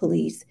call the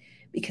police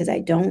because I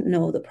don't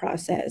know the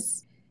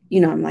process.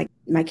 I'm like,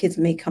 my kids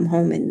may come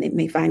home and they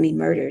may find me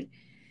murdered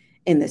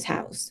in this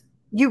house.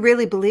 You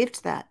really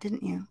believed that,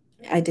 didn't you?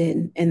 I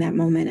did. In that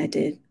moment, I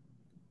did.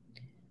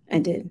 I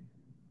did.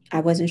 I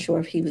wasn't sure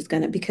if he was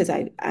gonna because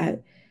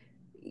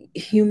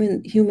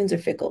humans are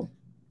fickle.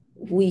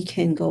 We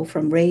can go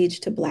from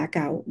rage to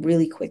blackout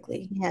really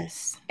quickly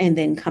Yes. and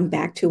then come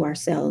back to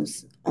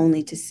ourselves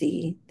only to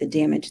see the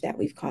damage that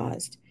we've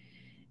caused.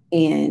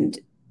 And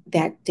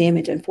that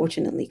damage,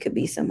 unfortunately, could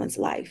be someone's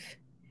life.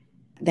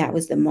 That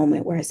was the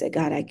moment where I said,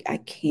 God, I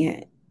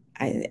can't.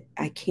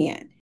 I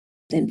can't.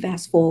 Then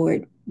fast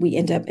forward, we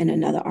end up in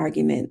another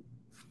argument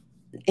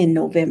in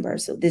November.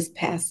 So this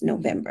past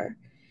November.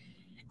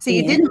 So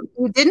And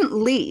you didn't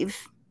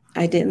leave.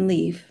 I didn't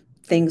leave.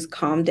 Things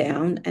calmed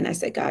down. And I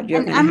said, God, you're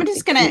And going to I'm have to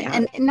just get gonna, me out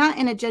and of not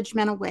in a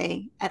judgmental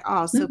way at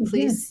all. it. So No, yeah.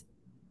 please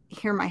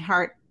hear my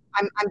heart.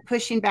 I'm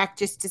pushing back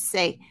just to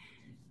say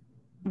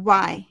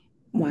why,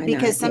 Why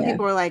because not? some Yeah.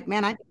 people are like,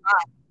 man, I did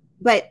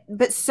not.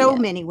 But so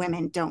Yeah. many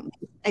women don't.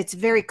 It's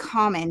very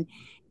common.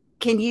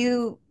 Can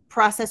you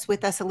process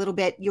with us a little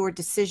bit your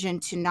decision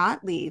to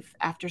not leave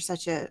after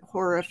such a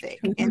horrific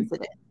Sure.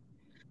 incident?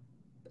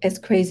 As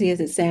crazy as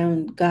it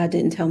sounds, God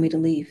didn't tell me to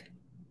leave.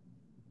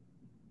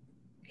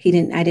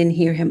 I didn't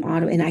hear him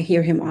audibly, and I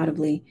hear him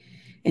audibly,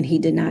 and he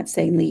did not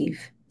say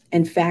leave.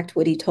 In fact,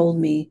 what he told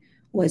me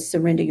was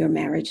surrender your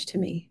marriage to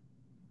me.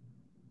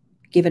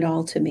 Give it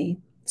all to me.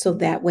 So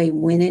that way,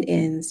 when it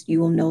ends, you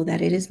will know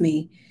that it is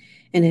me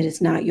and it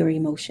is not your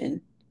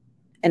emotion.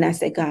 And I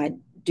said, God,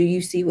 do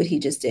you see what he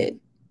just did?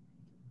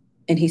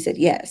 And he said,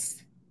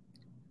 yes.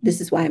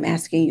 This is why I'm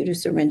asking you to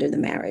surrender the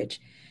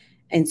marriage.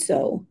 And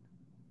so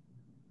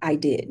I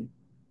did.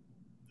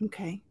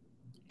 Okay.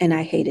 And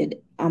I hated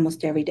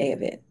almost every day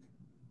of it.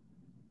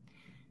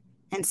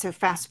 And so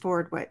fast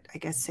forward, what, I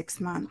guess 6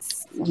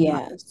 months, 7 months.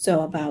 Yeah.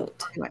 So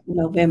about What?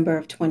 November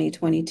of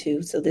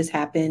 2022. So this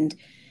happened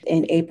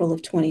in April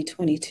of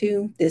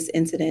 2022, this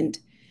incident.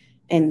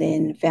 And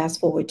then fast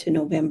forward to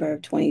November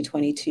of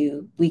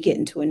 2022, we get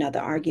into another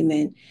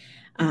argument.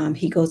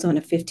 He goes on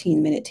a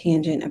 15-minute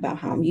tangent about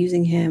how I'm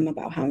using him,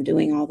 about how I'm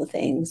doing all the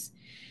things.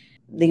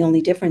 The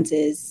only difference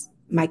is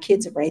my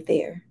kids are right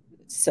there.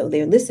 So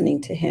they're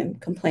listening to him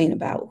complain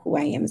about who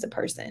I am as a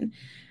person.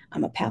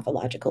 I'm a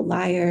pathological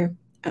liar,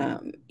 a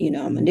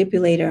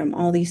manipulator, I'm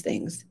all these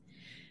things.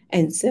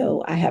 And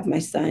so I have my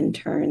son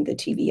turn the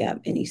TV up,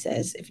 and he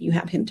says, if you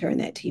have him turn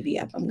that TV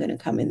up, I'm going to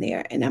come in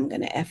there and I'm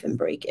going to F and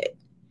break it.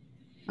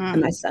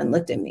 And Mm. my son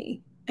looked at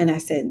me and I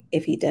said,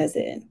 if he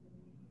doesn't,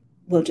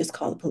 we'll just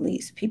call the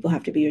police. People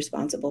have to be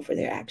responsible for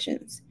their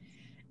actions.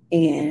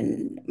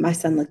 And my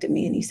son looked at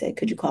me and he said,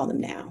 could you call them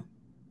now?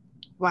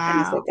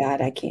 And I said, Wow.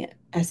 God, I can't.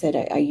 I said,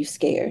 are you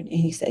scared? And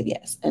he said,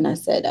 yes. And I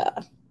said,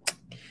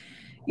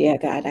 yeah,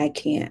 God, I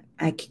can't.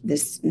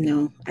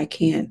 No, I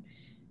can't.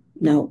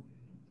 No,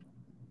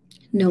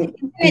 no.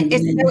 And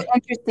It's then, so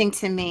interesting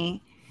to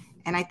me,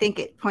 and I think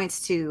it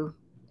points to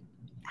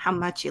how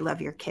much you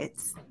love your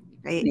kids,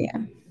 right? yeah,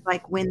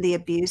 Like when the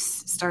abuse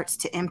starts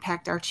to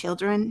impact our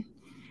children,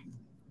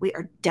 we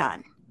are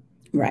done.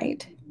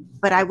 right.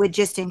 But I would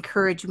just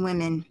encourage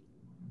women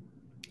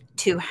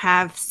to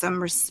have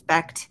some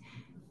respect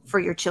for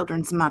your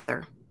children's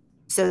mother,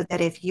 so that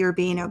if you're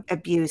being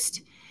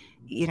abused,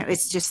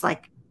 it's just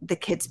like the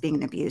kids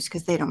being abused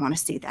because they don't want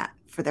to see that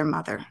for their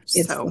mother.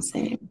 It's the So,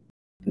 same.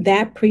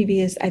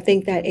 I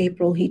think that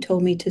April he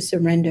told me to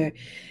surrender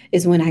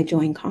is when I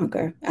joined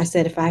Conquer. I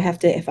said, if I have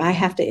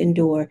to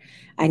endure,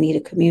 I need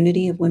a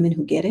community of women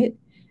who get it.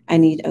 I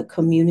need a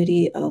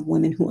community of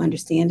women who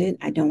understand it.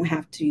 I don't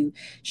have to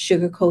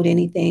sugarcoat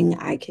anything.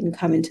 I can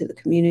come into the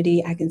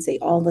community. I can say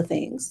all the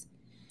things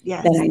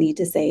that yes. I need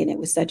to say. And it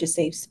was such a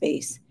safe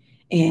space.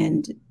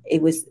 And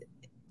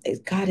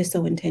God is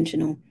so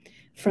intentional.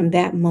 From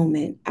that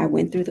moment, I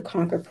went through the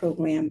Conquer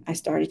program. I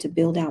started to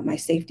build out my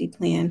safety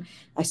plan.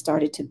 I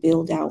started to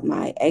build out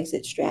my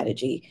exit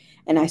strategy.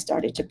 And I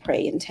started to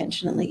pray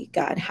intentionally,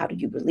 God, how do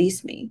you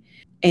release me?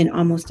 And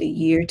almost a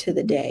year to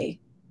the day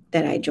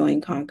that I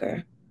joined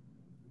Conquer,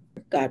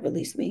 God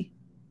released me.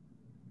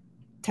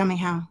 Tell me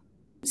how.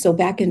 So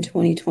back in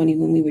 2020,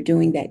 when we were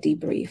doing that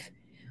debrief,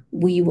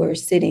 we were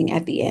sitting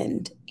at the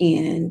end,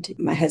 and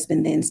my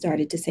husband then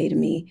started to say to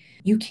me,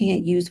 you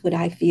can't use what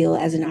I feel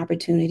as an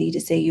opportunity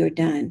to say you're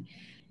done.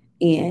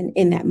 And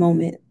in that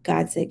moment,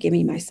 God said, give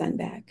me my son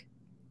back.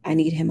 I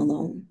need him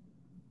alone.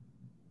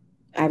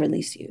 I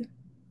release you.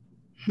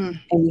 Hmm.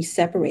 And we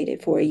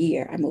separated for a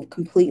year. I moved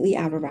completely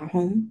out of our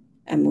home.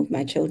 I moved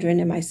my children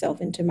and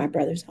myself into my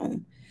brother's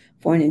home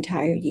for an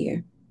entire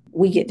year.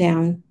 We get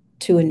down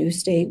to a new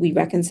state. We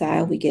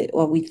reconcile. We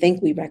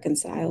think we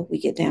reconcile. We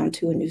get down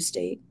to a new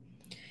state.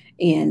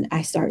 And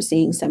I start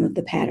seeing some of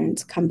the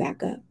patterns come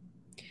back up.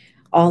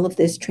 All of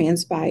this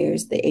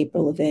transpires the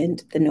April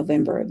event, the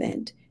November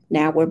event.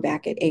 Now we're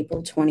back at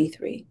April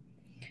 23.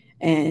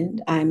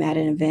 And I'm at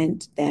an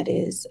event that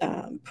is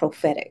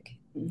prophetic.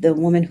 The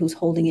woman who's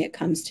holding it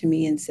comes to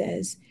me and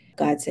says,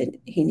 God said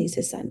he needs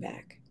his son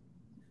back,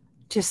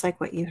 Just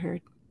like what you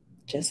heard.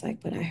 just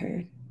like what I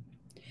heard.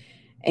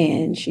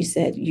 And she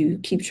said, you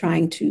keep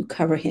trying to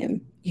cover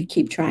him, you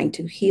keep trying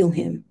to heal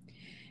him,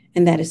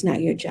 and that is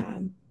not your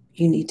job.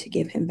 You need to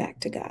give him back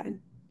to God.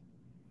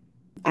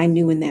 I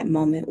knew in that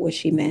moment what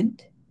she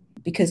meant,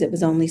 because it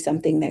was only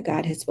something that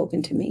God had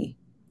spoken to me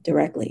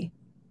directly.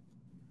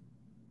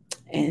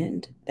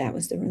 And that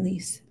was the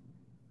release.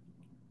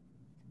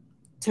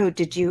 So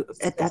did you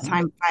at that So,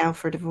 time file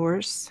for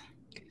divorce?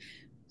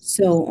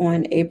 so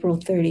on April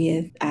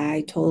 30th,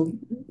 I told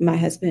my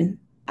husband,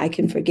 I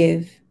can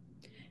forgive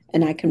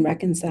and I can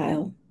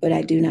reconcile, but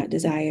I do not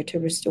desire to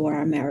restore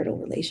our marital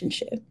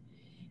relationship.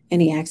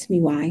 And he asked me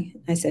why.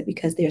 I said,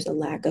 because there's a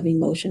lack of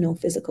emotional,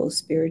 physical,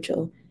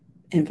 spiritual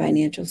and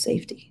financial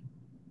safety.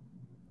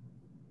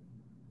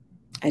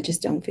 I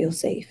just don't feel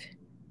safe.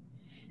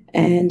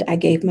 And I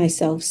gave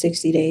myself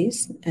 60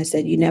 days. I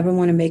said, you never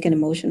want to make an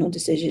emotional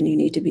decision. You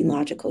need to be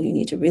logical. You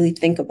need to really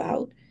think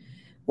about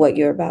what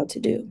you're about to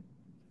do,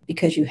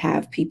 because you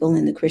have people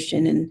in the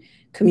Christian and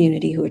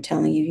community who are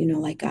telling you,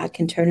 like God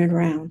can turn it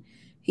around.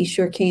 He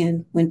sure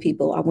can when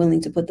people are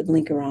willing to put the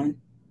blinker on.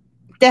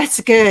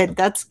 That's good.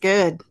 That's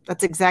good.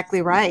 That's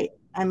exactly right.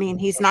 I mean,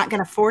 he's not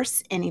going to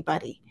force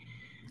anybody.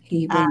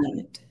 He Uh, will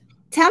not.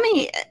 Tell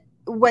me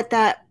what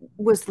that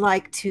was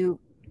like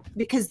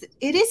because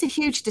it is a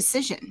huge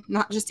decision,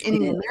 not just It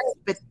ending the is.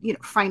 marriage,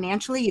 but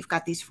financially, you've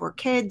got these 4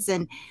 kids,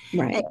 and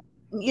Right.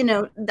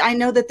 I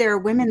know that there are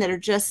women that are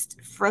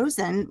just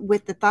frozen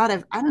with the thought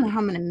of, I don't know how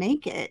I'm going to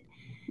make it.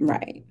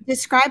 Right.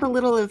 Describe a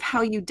little of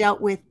how you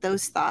dealt with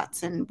those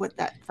thoughts and what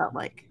that felt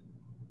like.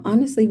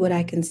 Honestly, what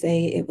I can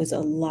say, it was a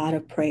lot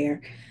of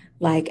prayer.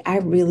 Like I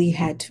really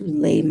had to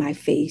lay my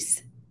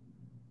face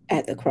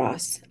at the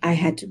cross. I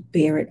had to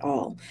bear it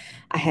all.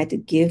 I had to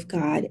give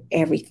God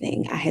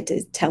everything. I had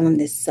to tell him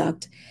this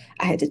sucked.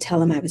 I had to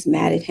tell him I was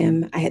mad at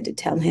him. I had to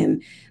tell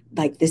him,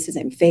 like, this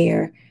isn't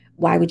fair.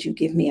 Why would you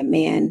give me a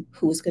man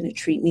who was going to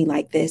treat me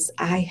like this?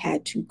 I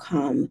had to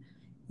come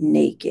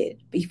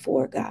naked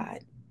before God.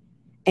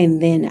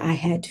 And then I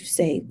had to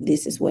say,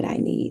 this is what I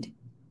need.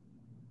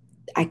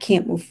 I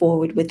can't move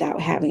forward without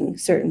having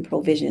certain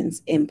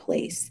provisions in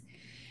place.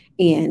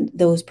 And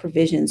those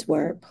provisions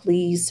were,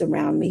 please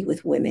surround me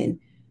with women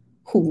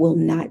who will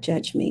not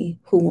judge me,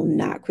 who will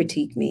not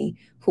critique me,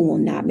 who will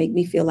not make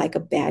me feel like a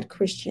bad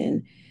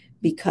Christian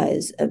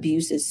because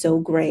abuse is so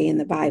gray in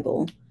the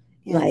Bible.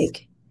 Yes.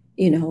 Like,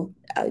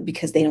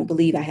 because they don't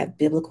believe I have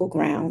biblical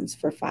grounds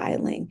for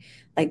filing.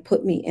 Like,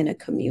 put me in a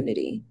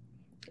community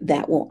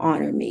that will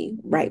honor me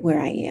right where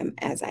I am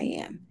as I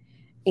am.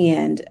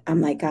 And I'm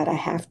like, God, I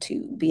have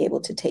to be able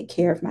to take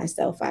care of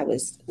myself. I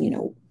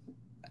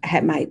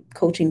had my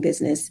coaching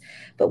business,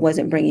 but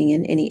wasn't bringing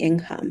in any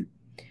income.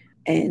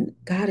 And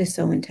God is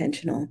so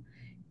intentional.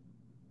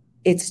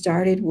 It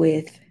started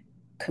with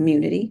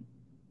community.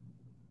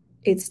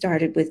 It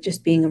started with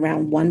just being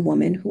around one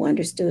woman who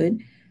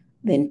understood,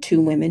 then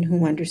 2 women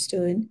who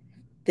understood,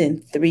 then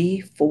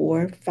 3,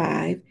 4,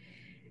 5.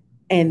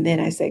 And then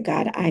I said,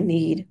 God, I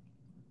need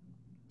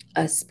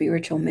a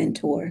spiritual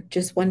mentor,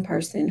 just one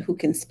person who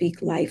can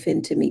speak life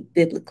into me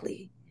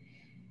biblically.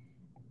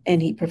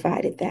 And he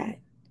provided that.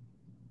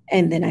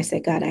 And then I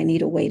said, God, I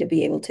need a way to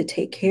be able to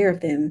take care of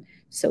them.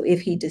 So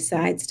if he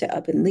decides to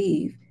up and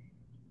leave,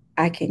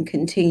 I can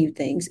continue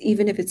things,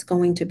 even if it's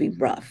going to be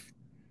rough.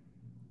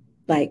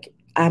 Like,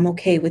 I'm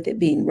okay with it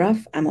being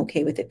rough. I'm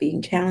okay with it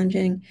being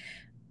challenging,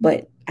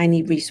 but I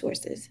need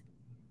resources.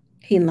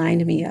 He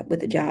lined me up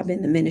with a job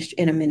in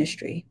a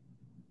ministry,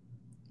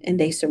 and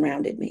they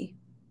surrounded me.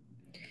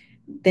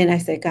 Then I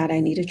said, God, I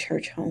need a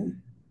church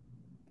home.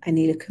 I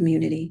need a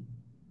community.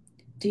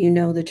 Do you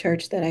know the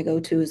church that I go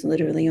to is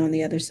literally on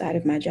the other side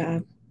of my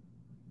job?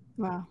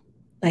 Wow.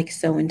 Like,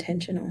 so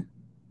intentional.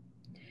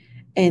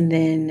 And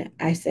then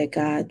I said,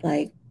 God,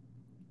 like,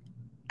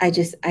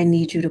 I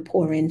need you to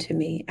pour into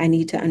me. I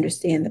need to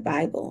understand the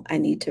Bible. I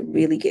need to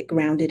really get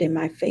grounded in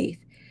my faith.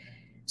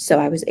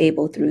 So I was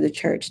able through the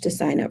church to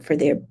sign up for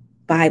their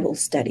Bible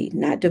study,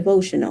 not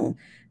devotional,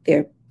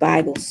 their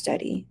Bible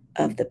study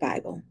of the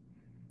Bible.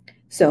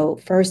 So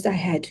first I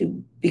had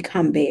to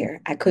become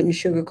bare. I couldn't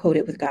sugarcoat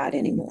it with God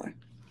anymore.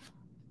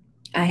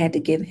 I had to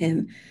give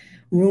him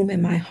room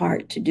in my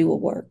heart to do a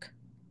work.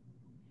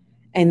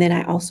 And then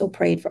I also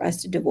prayed for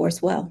us to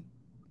divorce well.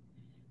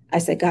 I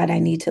said, God, I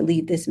need to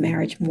leave this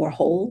marriage more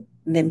whole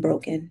than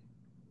broken.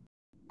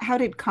 How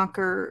did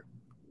Conquer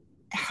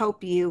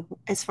help you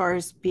as far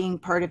as being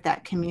part of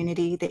that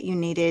community that you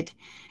needed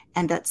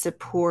and that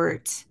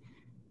support?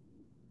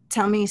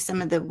 Tell me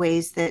some of the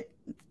ways that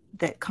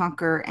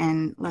Conquer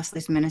and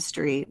Leslie's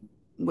ministry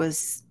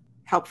was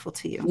helpful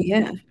to you.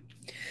 Yeah.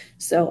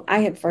 So I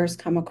had first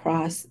come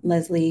across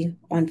Leslie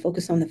on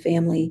Focus on the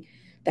Family.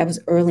 That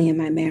was early in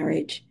my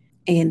marriage.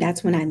 And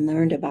that's when I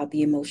learned about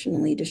the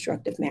emotionally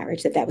destructive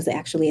marriage, that was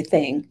actually a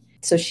thing.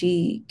 So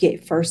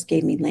first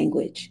gave me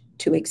language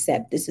to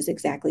accept this is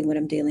exactly what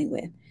I'm dealing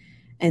with.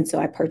 And so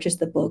I purchased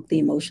the book, The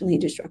Emotionally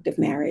Destructive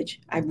Marriage.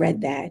 I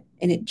read that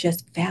and it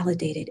just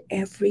validated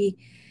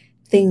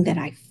everything that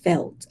I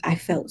felt. I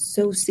felt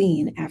so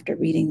seen after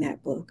reading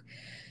that book. Yeah.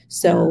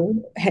 So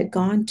had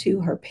gone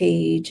to her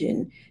page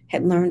and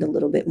had learned a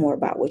little bit more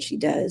about what she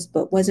does,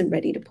 but wasn't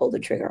ready to pull the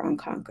trigger on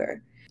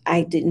Conquer.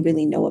 I didn't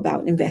really know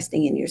about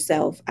investing in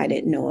yourself. I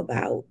didn't know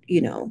about,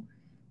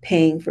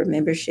 paying for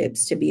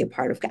memberships to be a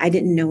part of. I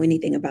didn't know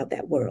anything about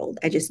that world.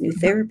 I just knew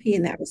therapy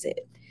and that was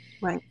it.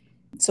 Right.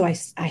 So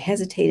I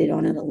hesitated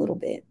on it a little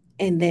bit.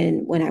 And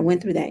then when I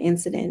went through that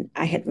incident,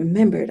 I had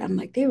remembered, I'm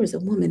like, there was a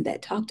woman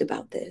that talked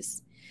about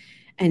this.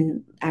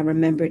 And I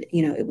remembered,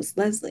 it was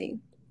Leslie.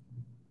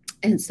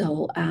 And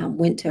so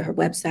went to her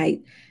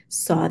website,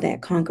 saw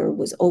that Conquer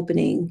was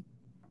opening.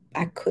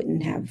 I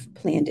couldn't have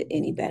planned it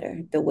any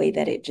better, the way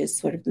that it just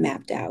sort of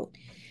mapped out.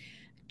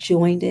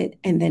 Joined it.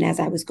 And then as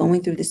I was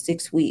going through the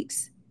 6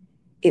 weeks,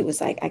 It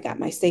was like, I got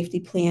my safety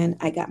plan,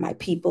 I got my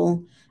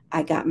people,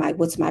 I got my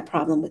what's my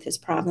problem with his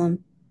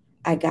problem,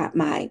 I got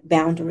my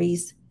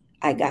boundaries,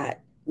 I got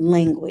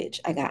language,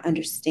 I got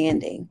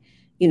understanding.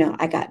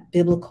 I got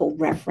biblical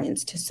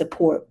reference to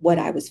support what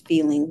I was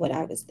feeling, what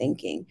I was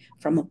thinking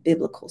from a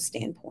biblical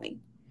standpoint.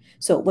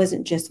 So it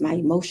wasn't just my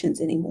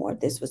emotions anymore.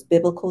 This was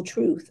biblical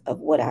truth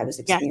of what I was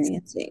Yes.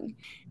 experiencing.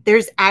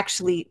 There's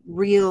actually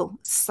real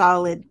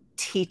solid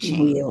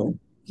teaching. Real.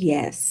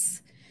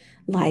 Yes.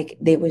 Like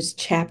there was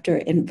chapter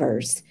and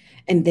verse,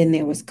 and then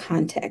there was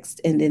context,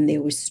 and then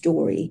there was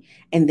story,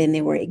 and then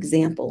there were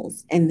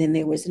examples, and then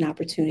there was an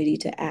opportunity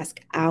to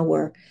ask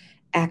our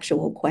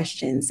actual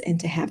questions and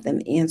to have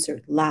them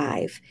answered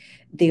live.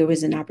 There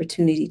was an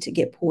opportunity to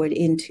get poured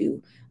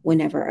into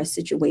whenever a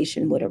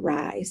situation would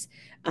arise,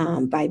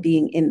 by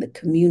being in the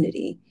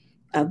community,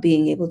 of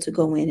being able to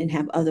go in and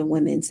have other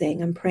women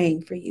saying, I'm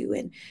praying for you,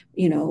 and,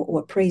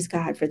 or praise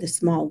God for the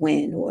small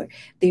win, or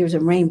there's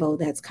a rainbow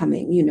that's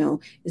coming,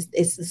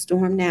 it's the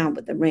storm now,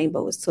 but the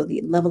rainbow is, so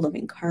the level of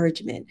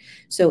encouragement.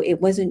 So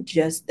it wasn't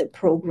just the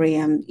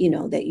program,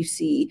 that you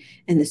see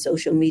in the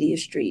social media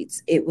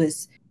streets. It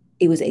was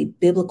a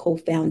biblical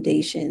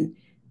foundation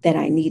that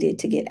I needed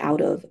to get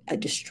out of a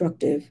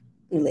destructive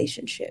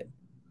relationship.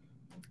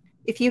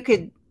 If you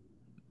could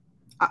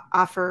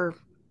offer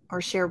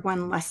or share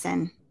one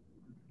lesson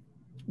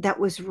that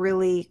was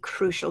really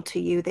crucial to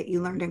you that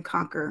you learned in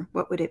Conquer,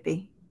 what would it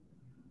be?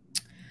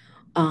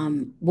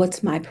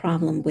 What's my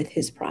problem with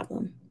his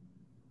problem?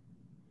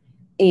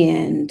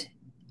 And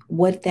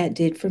what that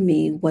did for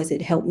me was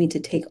it helped me to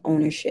take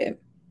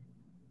ownership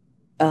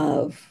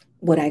of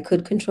what I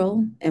could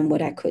control and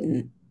what I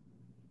couldn't,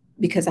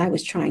 because I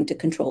was trying to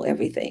control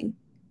everything.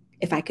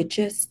 If I could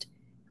just,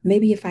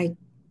 maybe if I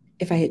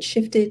had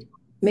shifted,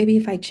 maybe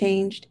if I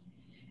changed,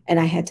 and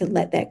I had to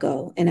let that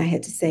go. And I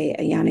had to say,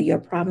 Ayana, your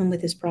problem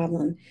with this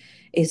problem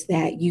is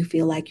that you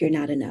feel like you're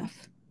not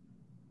enough.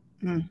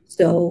 Mm,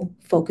 So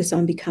focus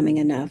on becoming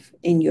enough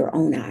in your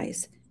own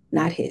eyes,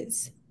 not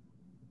his.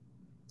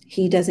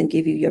 He doesn't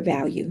give you your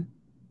value.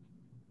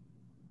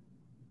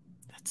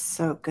 that's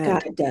so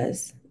God good.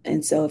 does.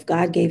 And so if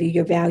God gave you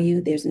your value,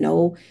 there's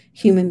no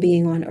human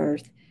being on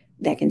earth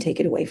that can take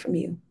it away from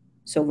you.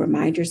 So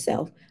remind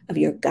yourself of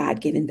your God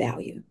given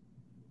value.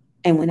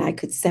 And when I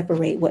could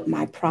separate what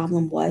my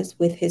problem was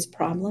with his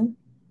problem,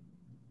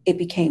 it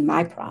became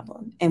my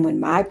problem. And when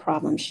my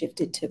problem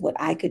shifted to what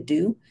I could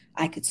do,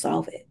 I could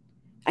solve it.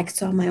 I could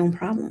solve my own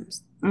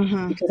problems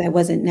Mm-hmm. because I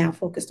wasn't now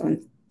focused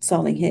on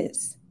solving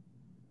his.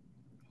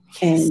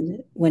 Yes.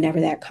 And whenever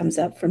that comes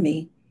up for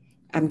me,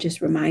 I'm just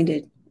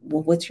reminded,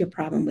 well, what's your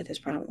problem with his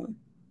problem?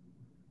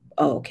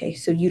 Oh, okay.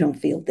 So you don't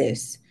feel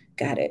this.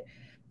 Got it.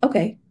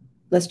 Okay.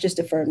 Let's just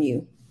affirm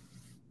you.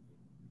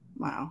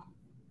 Wow.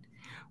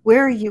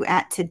 Where are you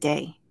at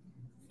today?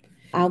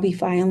 I'll be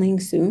filing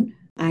soon.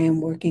 I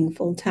am working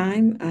full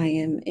time. I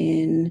am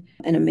in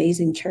an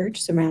amazing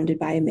church surrounded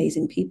by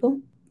amazing people.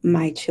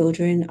 My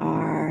children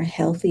are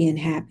healthy and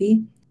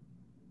happy.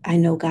 I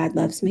know God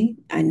loves me.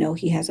 I know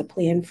He has a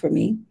plan for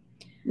me.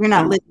 You're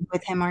not Um, living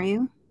with him, are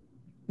you?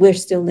 we're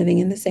still living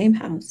in the same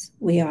house.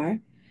 We are.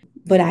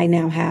 But I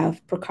now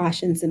have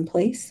precautions in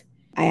place.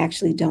 I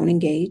actually don't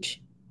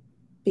engage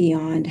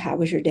beyond how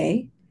was your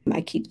day.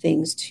 I keep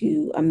things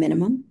to a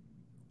minimum.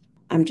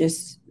 I'm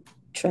just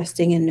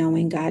trusting and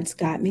knowing God's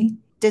got me.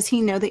 Does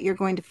he know that you're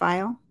going to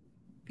file?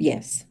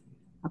 Yes.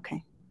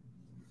 Okay.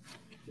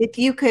 If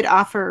you could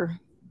offer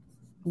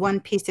one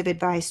piece of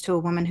advice to a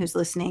woman who's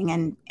listening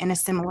and in a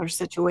similar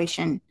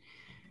situation,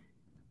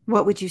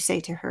 what would you say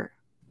to her?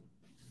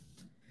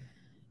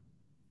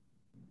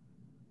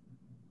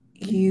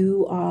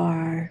 You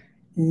are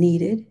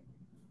needed.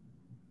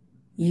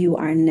 You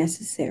are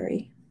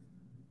necessary.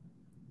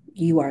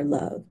 You are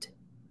loved.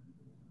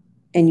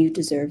 And you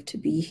deserve to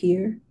be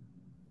here,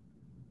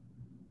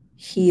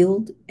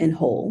 healed and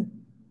whole.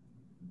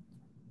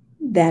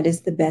 That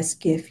is the best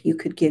gift you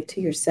could give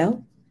to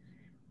yourself.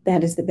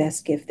 That is the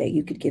best gift that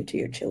you could give to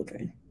your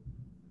children.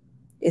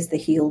 Is the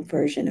healed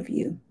version of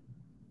you.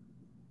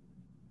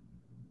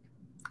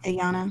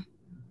 Ayana,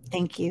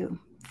 thank you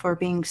for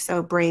being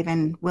so brave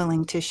and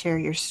willing to share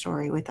your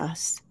story with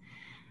us.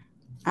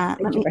 Uh,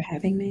 let Thank you me for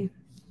having me.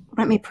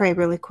 let me pray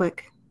really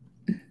quick.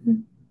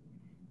 Mhm.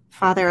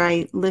 Father,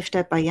 I lift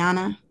up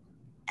Ayana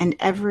and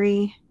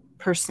every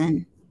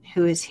person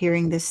who is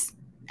hearing this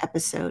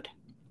episode.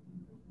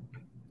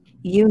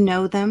 You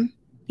know them.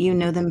 You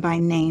know them by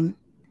name.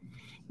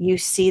 You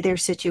see their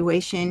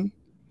situation,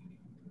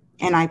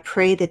 and I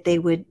pray that they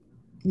would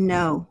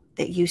know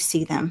that you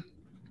see them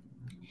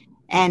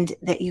and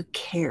that you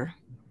care.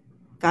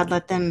 God,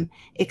 let them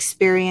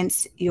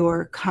experience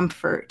your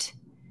comfort,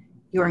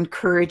 your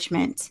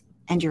encouragement,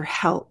 and your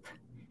help.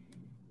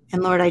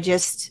 And Lord, I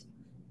just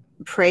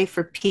pray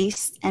for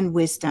peace and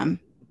wisdom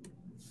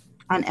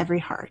on every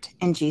heart.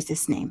 In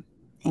Jesus' name,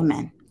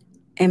 amen.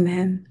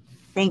 Amen.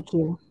 Thank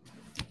you.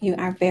 You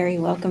are very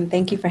welcome.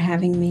 Thank you for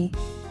having me.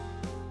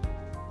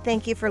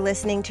 Thank you for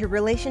listening to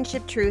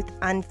Relationship Truth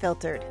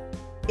Unfiltered.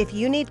 If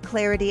you need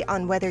clarity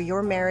on whether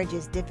your marriage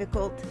is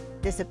difficult,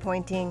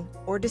 disappointing,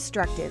 or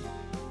destructive,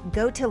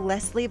 go to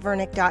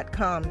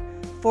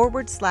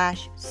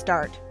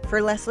leslievernick.com/start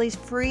for Leslie's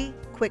free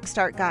Quick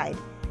Start Guide.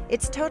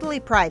 It's totally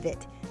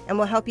private and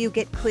will help you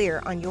get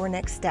clear on your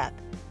next step.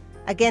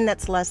 Again,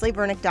 that's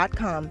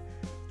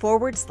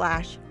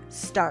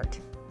leslievernick.com/start.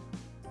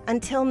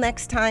 Until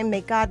next time,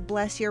 may God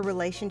bless your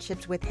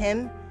relationships with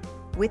Him,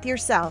 with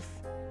yourself,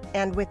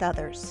 and with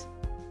others.